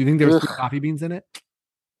 Do you think there was coffee beans in it?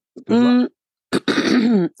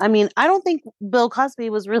 I mean, I don't think Bill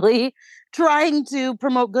Cosby was really trying to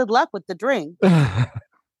promote good luck with the drink.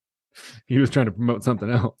 He was trying to promote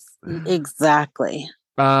something else. Exactly.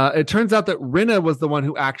 It turns out that Rinna was the one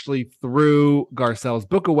who actually threw Garcelle's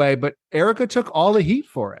book away, but Erica took all the heat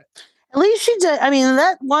for it. At least she did. I mean,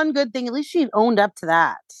 that one good thing, at least she owned up to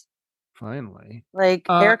that. Finally. Like,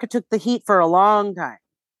 Erica took the heat for a long time.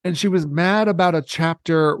 And she was mad about a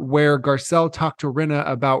chapter where Garcelle talked to Rinna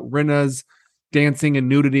about Rinna's dancing and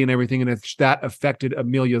nudity and everything, and that affected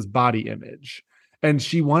Amelia's body image. And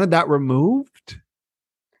she wanted that removed.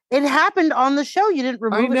 It happened on the show. You didn't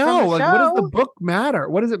remove it from the show. What does the book matter?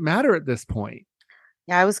 What does it matter at this point?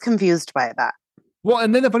 Yeah, I was confused by that. Well,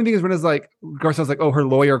 and then the funny thing is, Rinna's like, Garcelle's like, oh, her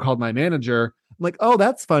lawyer called my manager. I'm like, oh,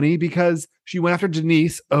 that's funny because she went after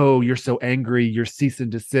Denise. Oh, you're so angry. You're cease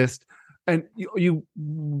and desist. And you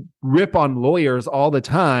rip on lawyers all the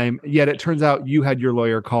time. Yet it turns out you had your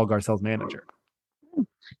lawyer call Garcelle's manager.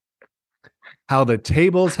 How the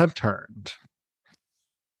tables have turned.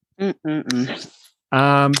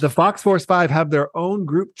 The Fox Force 5 have their own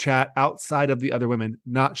group chat outside of the other women.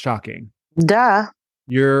 Not shocking. Duh.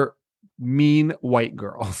 You're mean white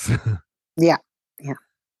girls. Yeah.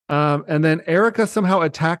 And then Erica somehow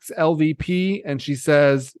attacks LVP and she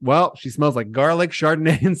says, well, she smells like garlic,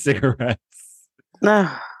 Chardonnay, and cigarettes.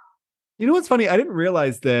 You know what's funny? I didn't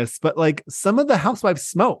realize this, but like some of the housewives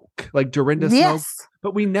smoke, like Dorinda smokes, Yes.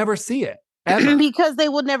 but we never see it ever. Because they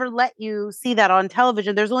would never let you see that on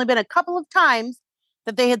television. There's only been a couple of times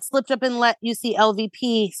that they had slipped up and let you see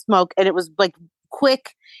LVP smoke, and it was like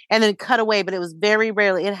quick and then cut away, but it was very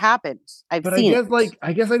rarely. It happened. I've But seen I guess it. like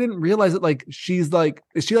I guess I didn't realize it. Like she's like,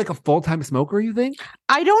 is she like a full-time smoker, you think?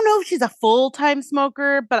 I don't know if she's a full-time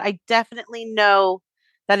smoker, but I definitely know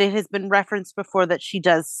that it has been referenced before that she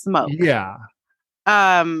does smoke. Yeah.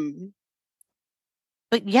 But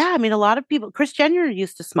yeah, I mean, a lot of people, Kris Jenner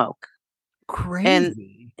used to smoke.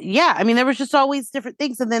 Crazy. Yeah, I mean, there was just always different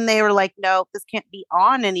things. And then they were like, no, this can't be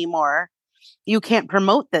on anymore. You can't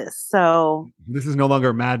promote this. So, This is no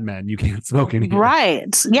longer Mad Men. You can't smoke in here.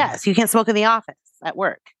 right. Yes, you can't smoke in the office at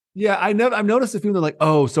work. Yeah, I've noticed a few. They're like,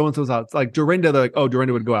 oh, so and so's out. Like Dorinda, they're like, oh,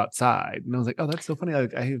 Dorinda would go outside, and I was like, oh, that's so funny.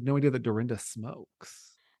 Like, I had no idea that Dorinda smokes.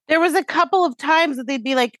 There was a couple of times that they'd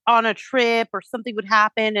be like on a trip or something would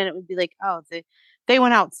happen, and it would be like, oh, they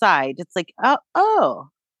went outside. It's like, oh.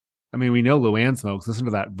 I mean, we know Luann smokes. Listen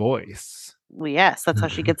to that voice. Well, yes, that's how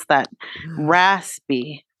she gets that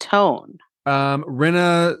raspy tone.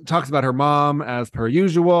 Rinna talks about her mom as per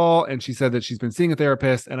usual, and she said that she's been seeing a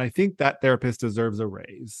therapist, and I think that therapist deserves a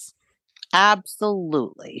raise.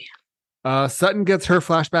 Absolutely. Sutton gets her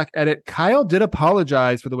flashback edit. Kyle did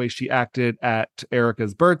apologize for the way she acted at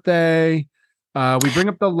Erica's birthday. We bring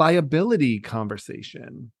up the liability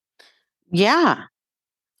conversation. Yeah.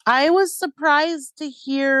 I was surprised to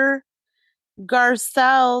hear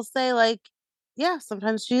Garcelle say, like, yeah,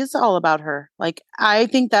 sometimes she is all about her. Like, I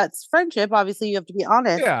think that's friendship. Obviously, you have to be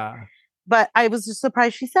honest. Yeah. But I was just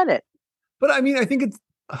surprised she said it. But I mean, I think it's,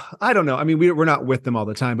 I don't know. I mean, we're not with them all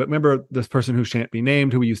the time, but remember this person who shan't be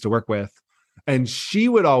named, who we used to work with, and she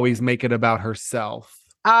would always make it about herself.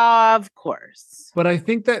 Of course. But I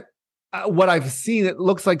think that what I've seen, it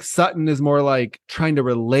looks like Sutton is more like trying to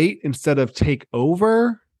relate instead of take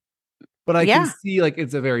over. But I can see like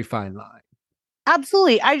it's a very fine line.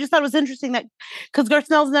 Absolutely. I just thought it was interesting that because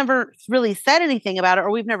Garcelle's never really said anything about it,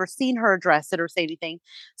 or we've never seen her address it or say anything.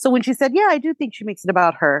 So when she said, yeah, I do think she makes it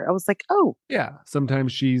about her, I was like, oh. Yeah.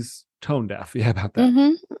 Sometimes she's tone deaf. Yeah, about that.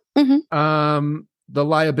 Mm-hmm. Mm-hmm. The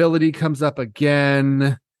liability comes up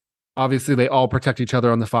again. Obviously, they all protect each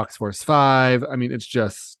other on the Fox Force 5. I mean, it's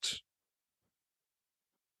just,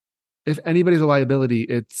 if anybody's a liability,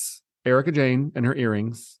 it's Erica Jane and her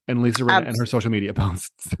earrings and Lisa Rinna and her social media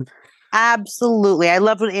posts. Absolutely. I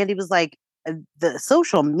loved when Andy was like, the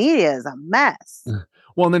social media is a mess.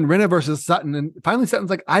 Well, and then Rinna versus Sutton. And finally Sutton's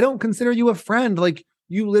like, I don't consider you a friend. Like,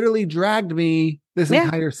 you literally dragged me this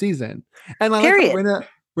entire season. And I like how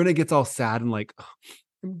Rinna gets all sad and like, oh,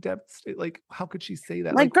 I'm devastated. Like, how could she say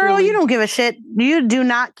that? Like, girl, really? You don't give a shit. You do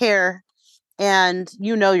not care. And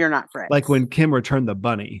you know you're not friends. Like when Kim returned the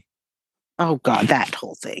bunny. Oh, God, that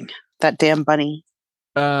whole thing. That damn bunny.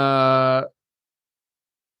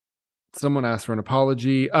 Someone asked for an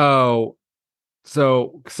apology. Oh,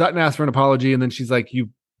 so Sutton asked for an apology, and then she's like, "You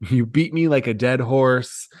beat me like a dead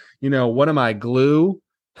horse. You know, what am I, glue?"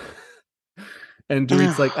 And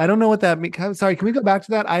Dorit's like, "I don't know what that means. I'm sorry. Can we go back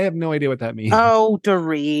to that? I have no idea what that means." Oh,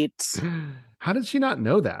 Dorit. How did she not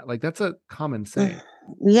know that? Like, that's a common saying.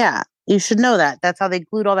 Yeah, you should know that. That's how they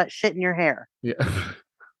glued all that shit in your hair. Yeah.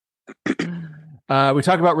 We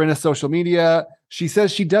talk about Rinna's social media. She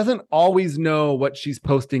says she doesn't always know what she's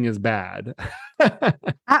posting is bad.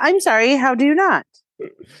 I'm sorry. How do you not?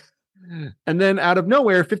 And then out of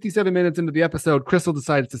nowhere, 57 minutes into the episode, Crystal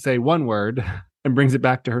decides to say one word and brings it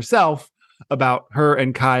back to herself about her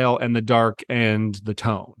and Kyle and the dark and the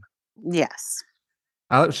tone. Yes.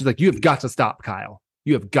 She's like, you have got to stop, Kyle.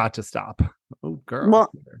 You have got to stop. Oh, girl.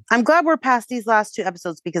 Well, I'm glad we're past these last two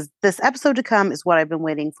episodes because this episode to come is what I've been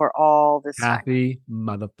waiting for all this Kathy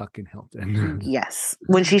motherfucking Hilton. Yes.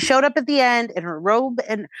 When she showed up at the end in her robe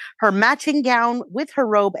and her matching gown with her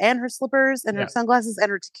robe and her slippers and her sunglasses and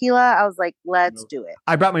her tequila, I was like, let's do it.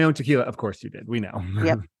 I brought my own tequila. Of course you did. We know.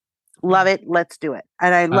 Yep. Love it. Let's do it.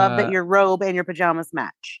 And I love that your robe and your pajamas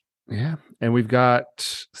match. Yeah. And we've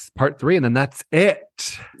got part 3 and then that's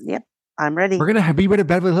it. Yep. I'm ready. We're going to be rid of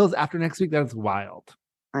Beverly Hills after next week. That's wild.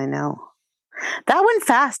 I know. That went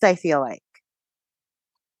fast, I feel like.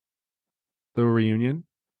 The reunion?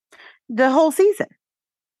 The whole season.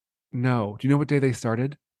 No. Do you know what day they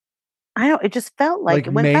started? I know. It just felt like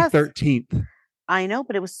it went May fast. 13th. I know,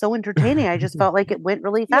 but it was so entertaining. I just felt like it went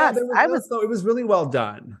really fast. Yeah, it was really well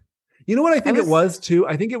done. You know what I think it was too?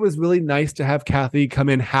 I think it was really nice to have Kathy come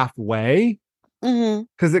in halfway.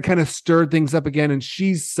 Because it kind of stirred things up again, and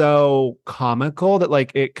she's so comical that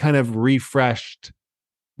like it kind of refreshed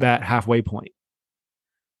that halfway point.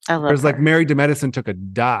 I love Whereas like her. Married to Medicine took a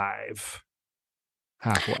dive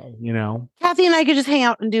halfway, you know? Kathy and I could just hang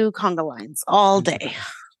out and do conga lines all day.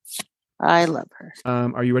 I love her.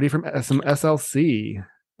 Are you ready for some SLC?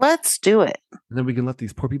 Let's do it. And then we can let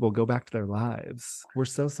these poor people go back to their lives. We're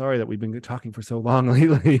so sorry that we've been talking for so long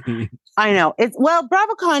lately. I know. It's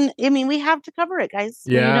BravoCon, I mean, we have to cover it, guys.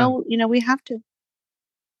 Yeah. You know, we have to.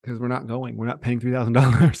 Because we're not going. We're not paying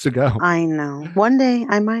 $3,000 to go. I know. One day,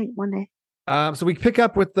 I might. One day. So we pick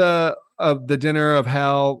up with the dinner of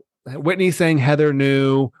hell. Whitney saying Heather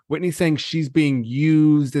knew. Whitney saying she's being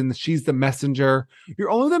used and she's the messenger. You're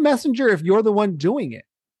only the messenger if you're the one doing it.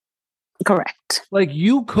 Correct. Like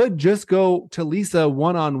you could just go to Lisa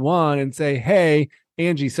one-on-one and say, hey,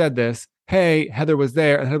 Angie said this. Hey, Heather was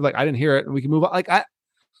there. And Heather like, I didn't hear it. And we can move on. Like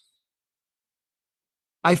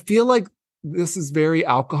I feel like this is very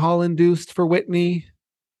alcohol induced for Whitney.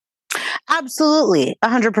 Absolutely.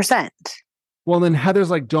 100%. Well, then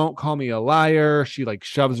Heather's like, don't call me a liar. She like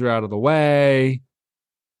shoves her out of the way.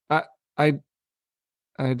 I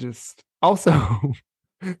just also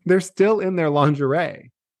they're still in their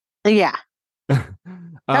lingerie. Yeah. That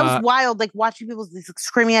was wild. Like watching people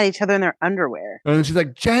screaming at each other in their underwear. And she's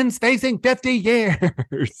like, Jen's facing 50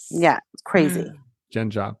 years. Yeah. It's crazy.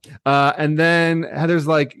 Jen job. And then Heather's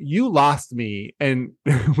like, you lost me. And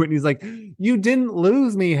Whitney's like, you didn't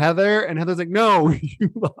lose me, Heather. And Heather's like, no,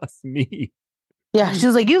 you lost me. Yeah. She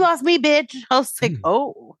was like, you lost me, bitch. I was like,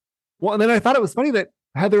 oh. Well, and then I thought it was funny that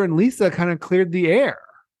Heather and Lisa kind of cleared the air.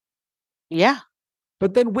 Yeah.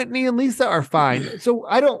 But then Whitney and Lisa are fine. So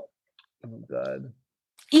I don't. Oh, God.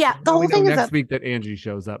 Yeah. The whole thing is next week that Angie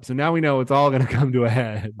shows up. So now we know it's all going to come to a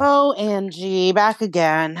head. Oh, Angie, back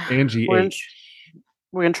again. Angie,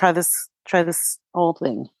 we're gonna try this whole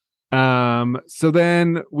thing. So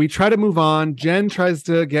then we try to move on. Jen tries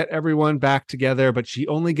to get everyone back together, but she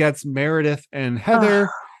only gets Meredith and Heather,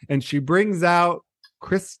 and she brings out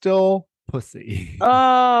Crystal Pussy.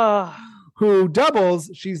 Who doubles.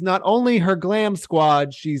 She's not only her glam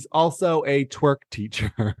squad, she's also a twerk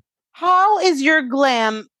teacher. How is your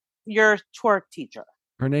glam your twerk teacher?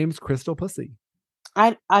 Her name's Crystal Pussy.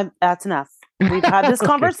 I that's enough. We've had this Okay.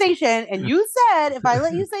 conversation, and you said if I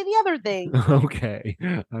let you say the other thing. Okay,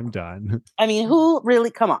 I'm done. I mean, who really?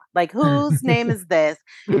 Come on, like whose name is this?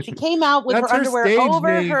 She came out with That's her underwear stage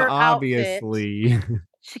over name, her obviously. outfit.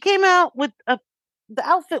 She came out with the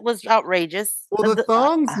outfit was outrageous. Well, the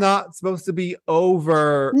thong's not supposed to be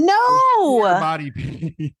over. No your body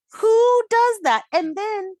piece. Who does that? And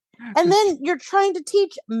then you're trying to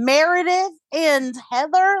teach Meredith and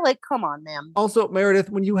Heather. Like, come on, ma'am. Also,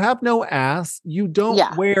 Meredith, when you have no ass, you don't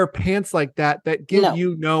wear pants like that give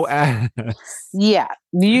you no ass. Yeah,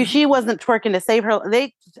 she wasn't twerking to save her.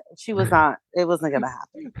 She was not. It wasn't going to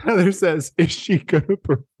happen. Heather says, "Is she going to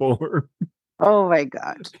perform?" Oh my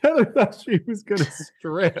God. Heather thought she was going to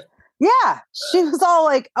strip. Yeah, she was all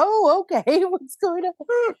like, "Oh, okay, what's going on?"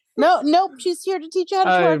 Nope, she's here to teach you how to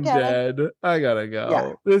twerk. I'm dead. I gotta go.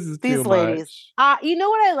 Yeah. This is These too ladies. much. You know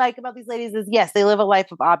what I like about these ladies is yes, they live a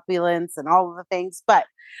life of opulence and all of the things, but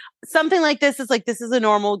something like this is a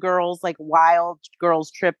normal girls, like wild girls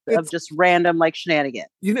trip of just random like shenanigans.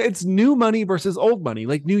 You know, it's new money versus old money.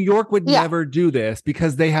 Like New York would never do this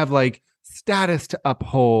because they have like status to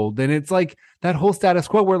uphold, and it's like that whole status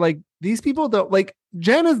quo where like these people don't like.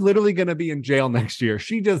 Jen is literally going to be in jail next year.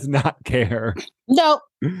 She does not care. No.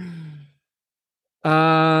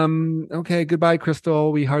 Okay, goodbye,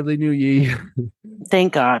 Crystal. We hardly knew ye.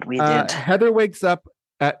 Thank God we did. Heather wakes up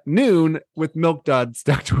at noon with milk dud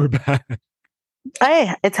stuck to her back.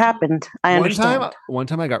 Hey, it's happened. I understand. One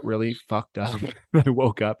time I got really fucked up. I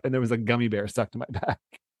woke up and there was a gummy bear stuck to my back.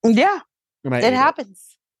 Yeah, it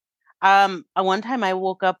happens. One time I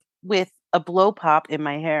woke up with a blow pop in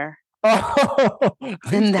my hair. Oh,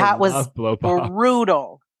 and that was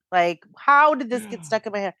brutal. Like, how did this get stuck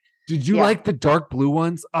in my hair? Did you like the dark blue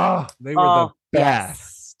ones? Oh, they were the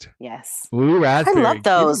best. Yes. Blue raspberry. I love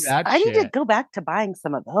those. I need to go back to buying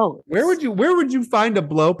some of those. Where would you find a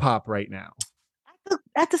blow pop right now?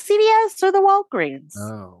 At the CVS or the Walgreens.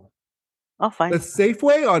 Oh. I'll find the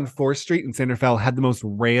Safeway on 4th Street in Santa Fe had the most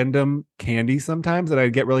random candy sometimes that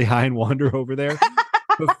I'd get really high and wander over there.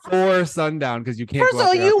 Before sundown, because you can't. First of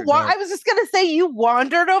all, I was just gonna say you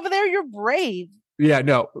wandered over there. You're brave. Yeah,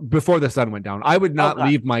 no. Before the sun went down, I would not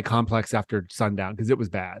leave my complex after sundown because it was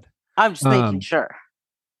bad. I'm just making sure.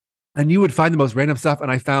 And you would find the most random stuff,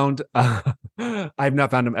 and I found I've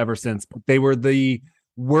not found them ever since. But they were the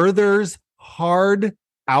Werther's hard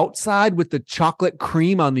outside with the chocolate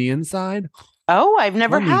cream on the inside. Oh, I've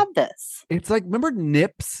never had this. It's like remember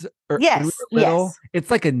Nips? Yes.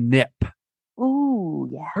 It's like a nip. Ooh. Ooh,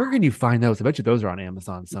 yeah. Where can you find those? I bet you those are on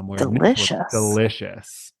Amazon somewhere. Nips look Delicious.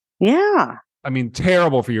 delicious. Yeah. I mean,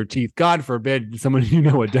 terrible for your teeth. God forbid someone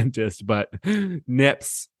a dentist, but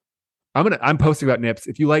Nips. I'm posting about Nips.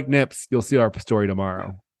 If you like Nips, you'll see our story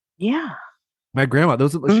tomorrow. Yeah. My grandma, she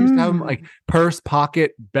used to have them like purse,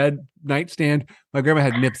 pocket, bed, nightstand. My grandma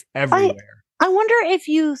had Nips everywhere. I wonder if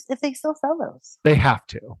they still sell those. They have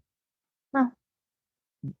to. Oh.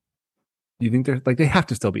 You think they're like they have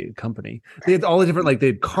to still be a company? They had all the different they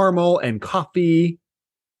had caramel and coffee.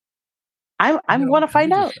 I want to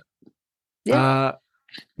find out. Yeah.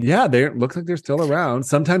 They looks like they're still around.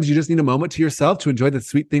 Sometimes you just need a moment to yourself to enjoy the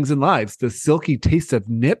sweet things in life. The silky taste of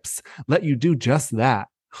Nips let you do just that.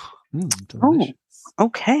 Delicious. Oh,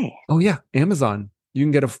 okay. Oh yeah, Amazon. You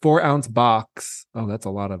can get a 4-ounce box. Oh, that's a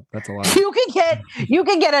lot. You can get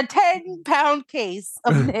a 10-pound case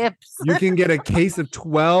of Nips. You can get a case of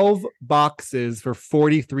 12 boxes for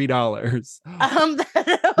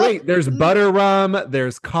 $43. Wait, there's butter rum,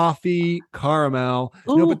 there's coffee, caramel.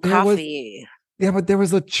 Ooh, no, but coffee. But there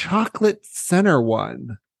was a chocolate center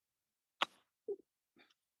one.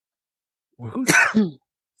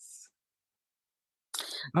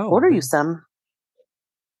 Order you some.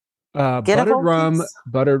 Buttered rum.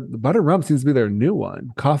 Buttered rum seems to be their new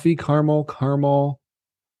one. Coffee, caramel.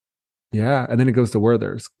 Yeah, and then it goes to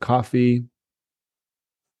Werther's. Coffee.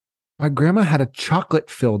 My grandma had a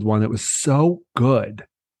chocolate-filled one that was so good.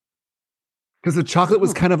 Because the chocolate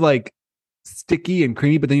was kind of like sticky and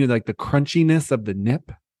creamy, but then you had like the crunchiness of the nip.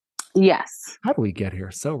 Yes. How do we get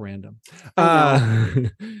here? So random. Because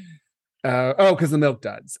the milk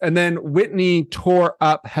duds. And then Whitney tore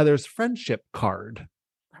up Heather's friendship card.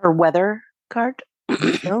 Her weather card?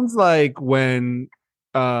 Sounds like when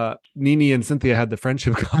Nene and Cynthia had the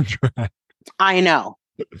friendship contract. I know.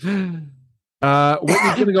 Whitney's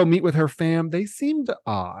gonna go meet with her fam. They seemed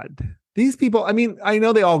odd. These people, I mean, I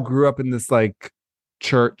know they all grew up in this like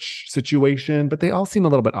church situation, but they all seem a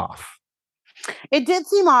little bit off. It did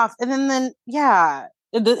seem off. And then yeah.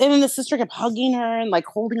 And then the sister kept hugging her and like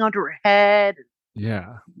holding onto her head.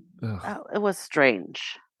 Yeah. It was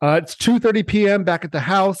strange. It's 2:30 p.m. back at the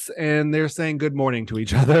house, and they're saying good morning to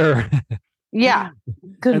each other. Yeah.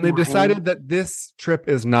 And they've decided that this trip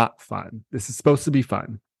is not fun. This is supposed to be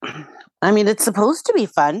fun. I mean, it's supposed to be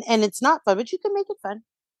fun, and it's not fun, but you can make it fun.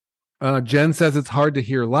 Jen says it's hard to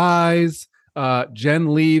hear lies.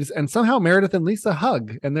 Jen leaves, and somehow Meredith and Lisa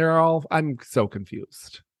hug, and I'm so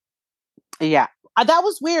confused. Yeah. That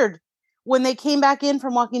was weird. When they came back in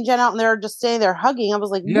from walking Jen out and they're just staying there hugging, I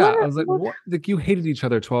was like, yeah, I was like, what? Like, you hated each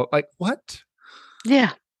other 12. Like, what?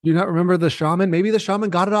 Yeah. Do you not remember the shaman? Maybe the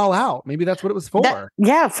shaman got it all out. Maybe that's what it was for.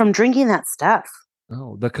 From drinking that stuff.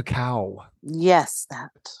 Oh, the cacao. Yes,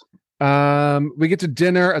 that. We get to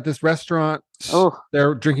dinner at this restaurant. Oh.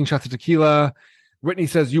 They're drinking shots of tequila. Whitney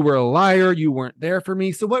says, you were a liar. You weren't there for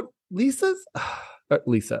me. So what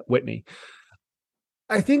Whitney.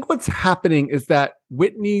 I think what's happening is that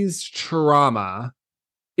Whitney's trauma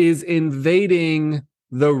is invading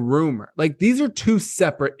the rumor. Like, these are two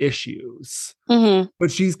separate issues,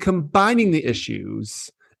 but she's combining the issues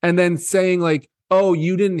and then saying like, oh,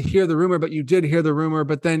 you didn't hear the rumor, but you did hear the rumor,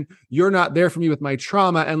 but then you're not there for me with my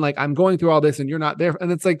trauma. And like, I'm going through all this and you're not there.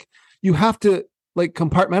 And it's like, you have to like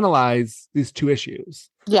compartmentalize these two issues.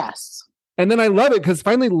 Yes. And then I love it because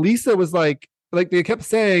finally Lisa was like they kept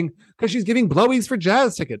saying, because she's giving blowies for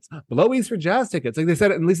jazz tickets. Like they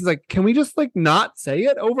said it, and Lisa's like, can we just like not say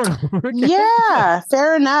it over and over again? Yeah,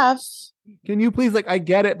 fair enough. Can you please, like, I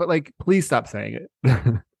get it, but like, please stop saying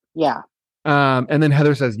it. Yeah. And then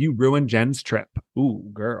Heather says, you ruined Jen's trip. Ooh,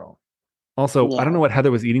 girl. Also, I don't know what Heather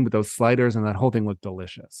was eating, but those sliders and that whole thing looked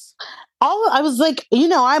delicious. I was like,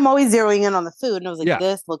 I'm always zeroing in on the food, and I was like,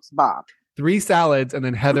 this looks bomb. 3 salads, and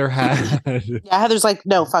then Heather had Heather's like,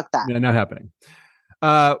 no, fuck that. Yeah, not happening.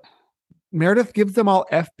 Meredith gives them all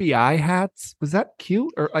FBI hats. Was that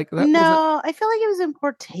cute? Or like that? No, I feel like it was in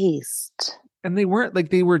poor taste. And they weren't, like,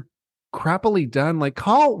 they were crappily done. Like,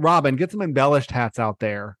 call Robin, get some embellished hats out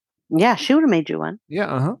there. Yeah, she would have made you one.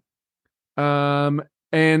 Yeah,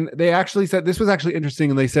 and they actually said, this was actually interesting,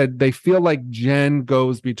 and they said they feel like Jen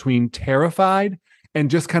goes between terrified and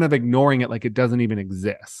just kind of ignoring it like it doesn't even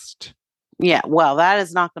exist. Yeah, well, that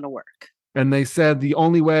is not going to work. And they said the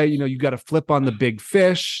only way, you got to flip on the big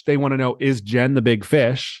fish. They want to know, is Jen the big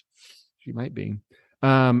fish? She might be.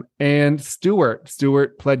 And Stuart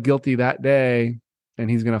pled guilty that day, and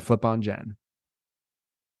he's going to flip on Jen.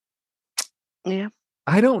 Yeah.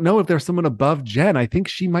 I don't know if there's someone above Jen. I think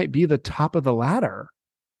she might be the top of the ladder.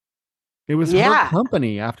 It was her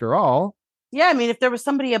company, after all. Yeah, I mean, if there was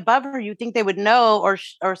somebody above her, you'd think they would know or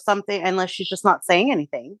something, unless she's just not saying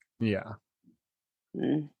anything. Yeah.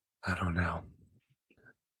 Mm. I don't know.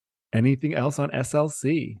 Anything else on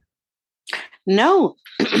SLC? No,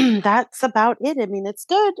 that's about it. I mean, it's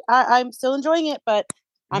good. I'm still enjoying it, but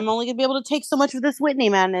I'm only gonna be able to take so much of this Whitney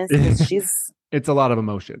madness because she's It's a lot of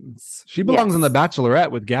emotions. She belongs on The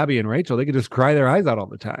Bachelorette with Gabby and Rachel. They could just cry their eyes out all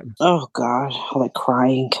the time. oh god, all that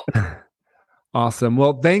crying. Awesome.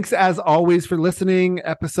 Well, thanks as always for listening.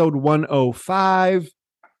 Episode 105.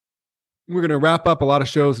 We're going to wrap up a lot of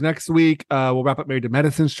shows next week. We'll wrap up Married to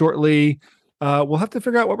Medicine shortly. We'll have to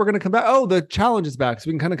figure out what we're going to come back. Oh, the challenge is back. So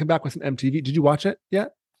we can kind of come back with some MTV. Did you watch it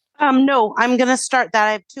yet? No, I'm gonna start that.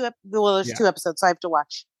 I have there's 2 episodes, so I have to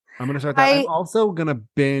watch. I'm going to start that. I'm also going to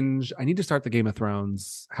binge. I need to start the Game of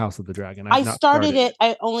Thrones House of the Dragon. I started it.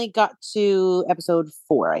 I only got to episode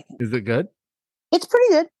 4, I think. Is it good? It's pretty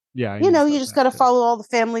good. Yeah. You just got to follow all the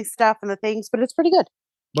family stuff and the things, but it's pretty good.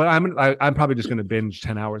 But I'm probably just going to binge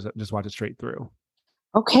 10 hours and just watch it straight through.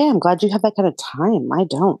 Okay. I'm glad you have that kind of time. I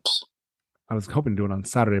don't. I was hoping to do it on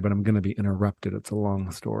Saturday, but I'm going to be interrupted. It's a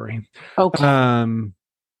long story. Okay.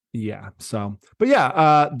 Yeah. So, but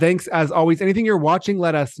yeah, thanks as always. Anything you're watching,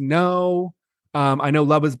 let us know. I know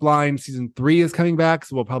Love is Blind season 3 is coming back,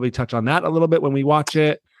 so we'll probably touch on that a little bit when we watch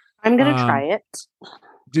it. I'm going to try it.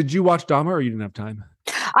 Did you watch Dahmer or you didn't have time?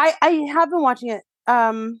 I have been watching it.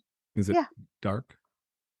 Is it dark?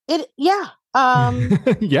 Yeah.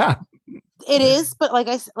 Yeah. It is, but like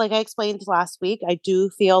I explained last week, I do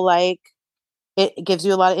feel like it gives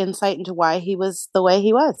you a lot of insight into why he was the way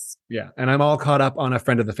he was. Yeah. And I'm all caught up on A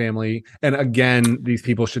Friend of the Family. And again, these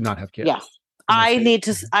people should not have kids. Yeah.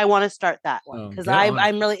 I want to start that one because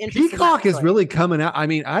I'm really interested. Peacock is really coming out. I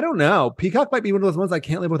mean, I don't know. Peacock might be one of those ones I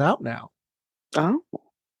can't live without now. Oh.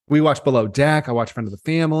 We watch Below Deck. I watch Friend of the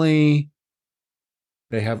Family.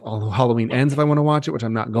 They have all Halloween Ends if I want to watch it, which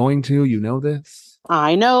I'm not going to. You know this.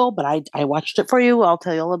 I know, but I watched it for you. I'll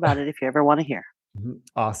tell you all about it if you ever want to hear.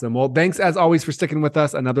 Awesome. Well, thanks as always for sticking with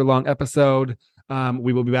us. Another long episode.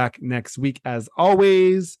 We will be back next week as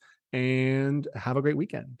always. And have a great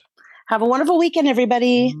weekend. Have a wonderful weekend,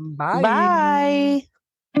 everybody. Bye.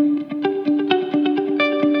 Bye.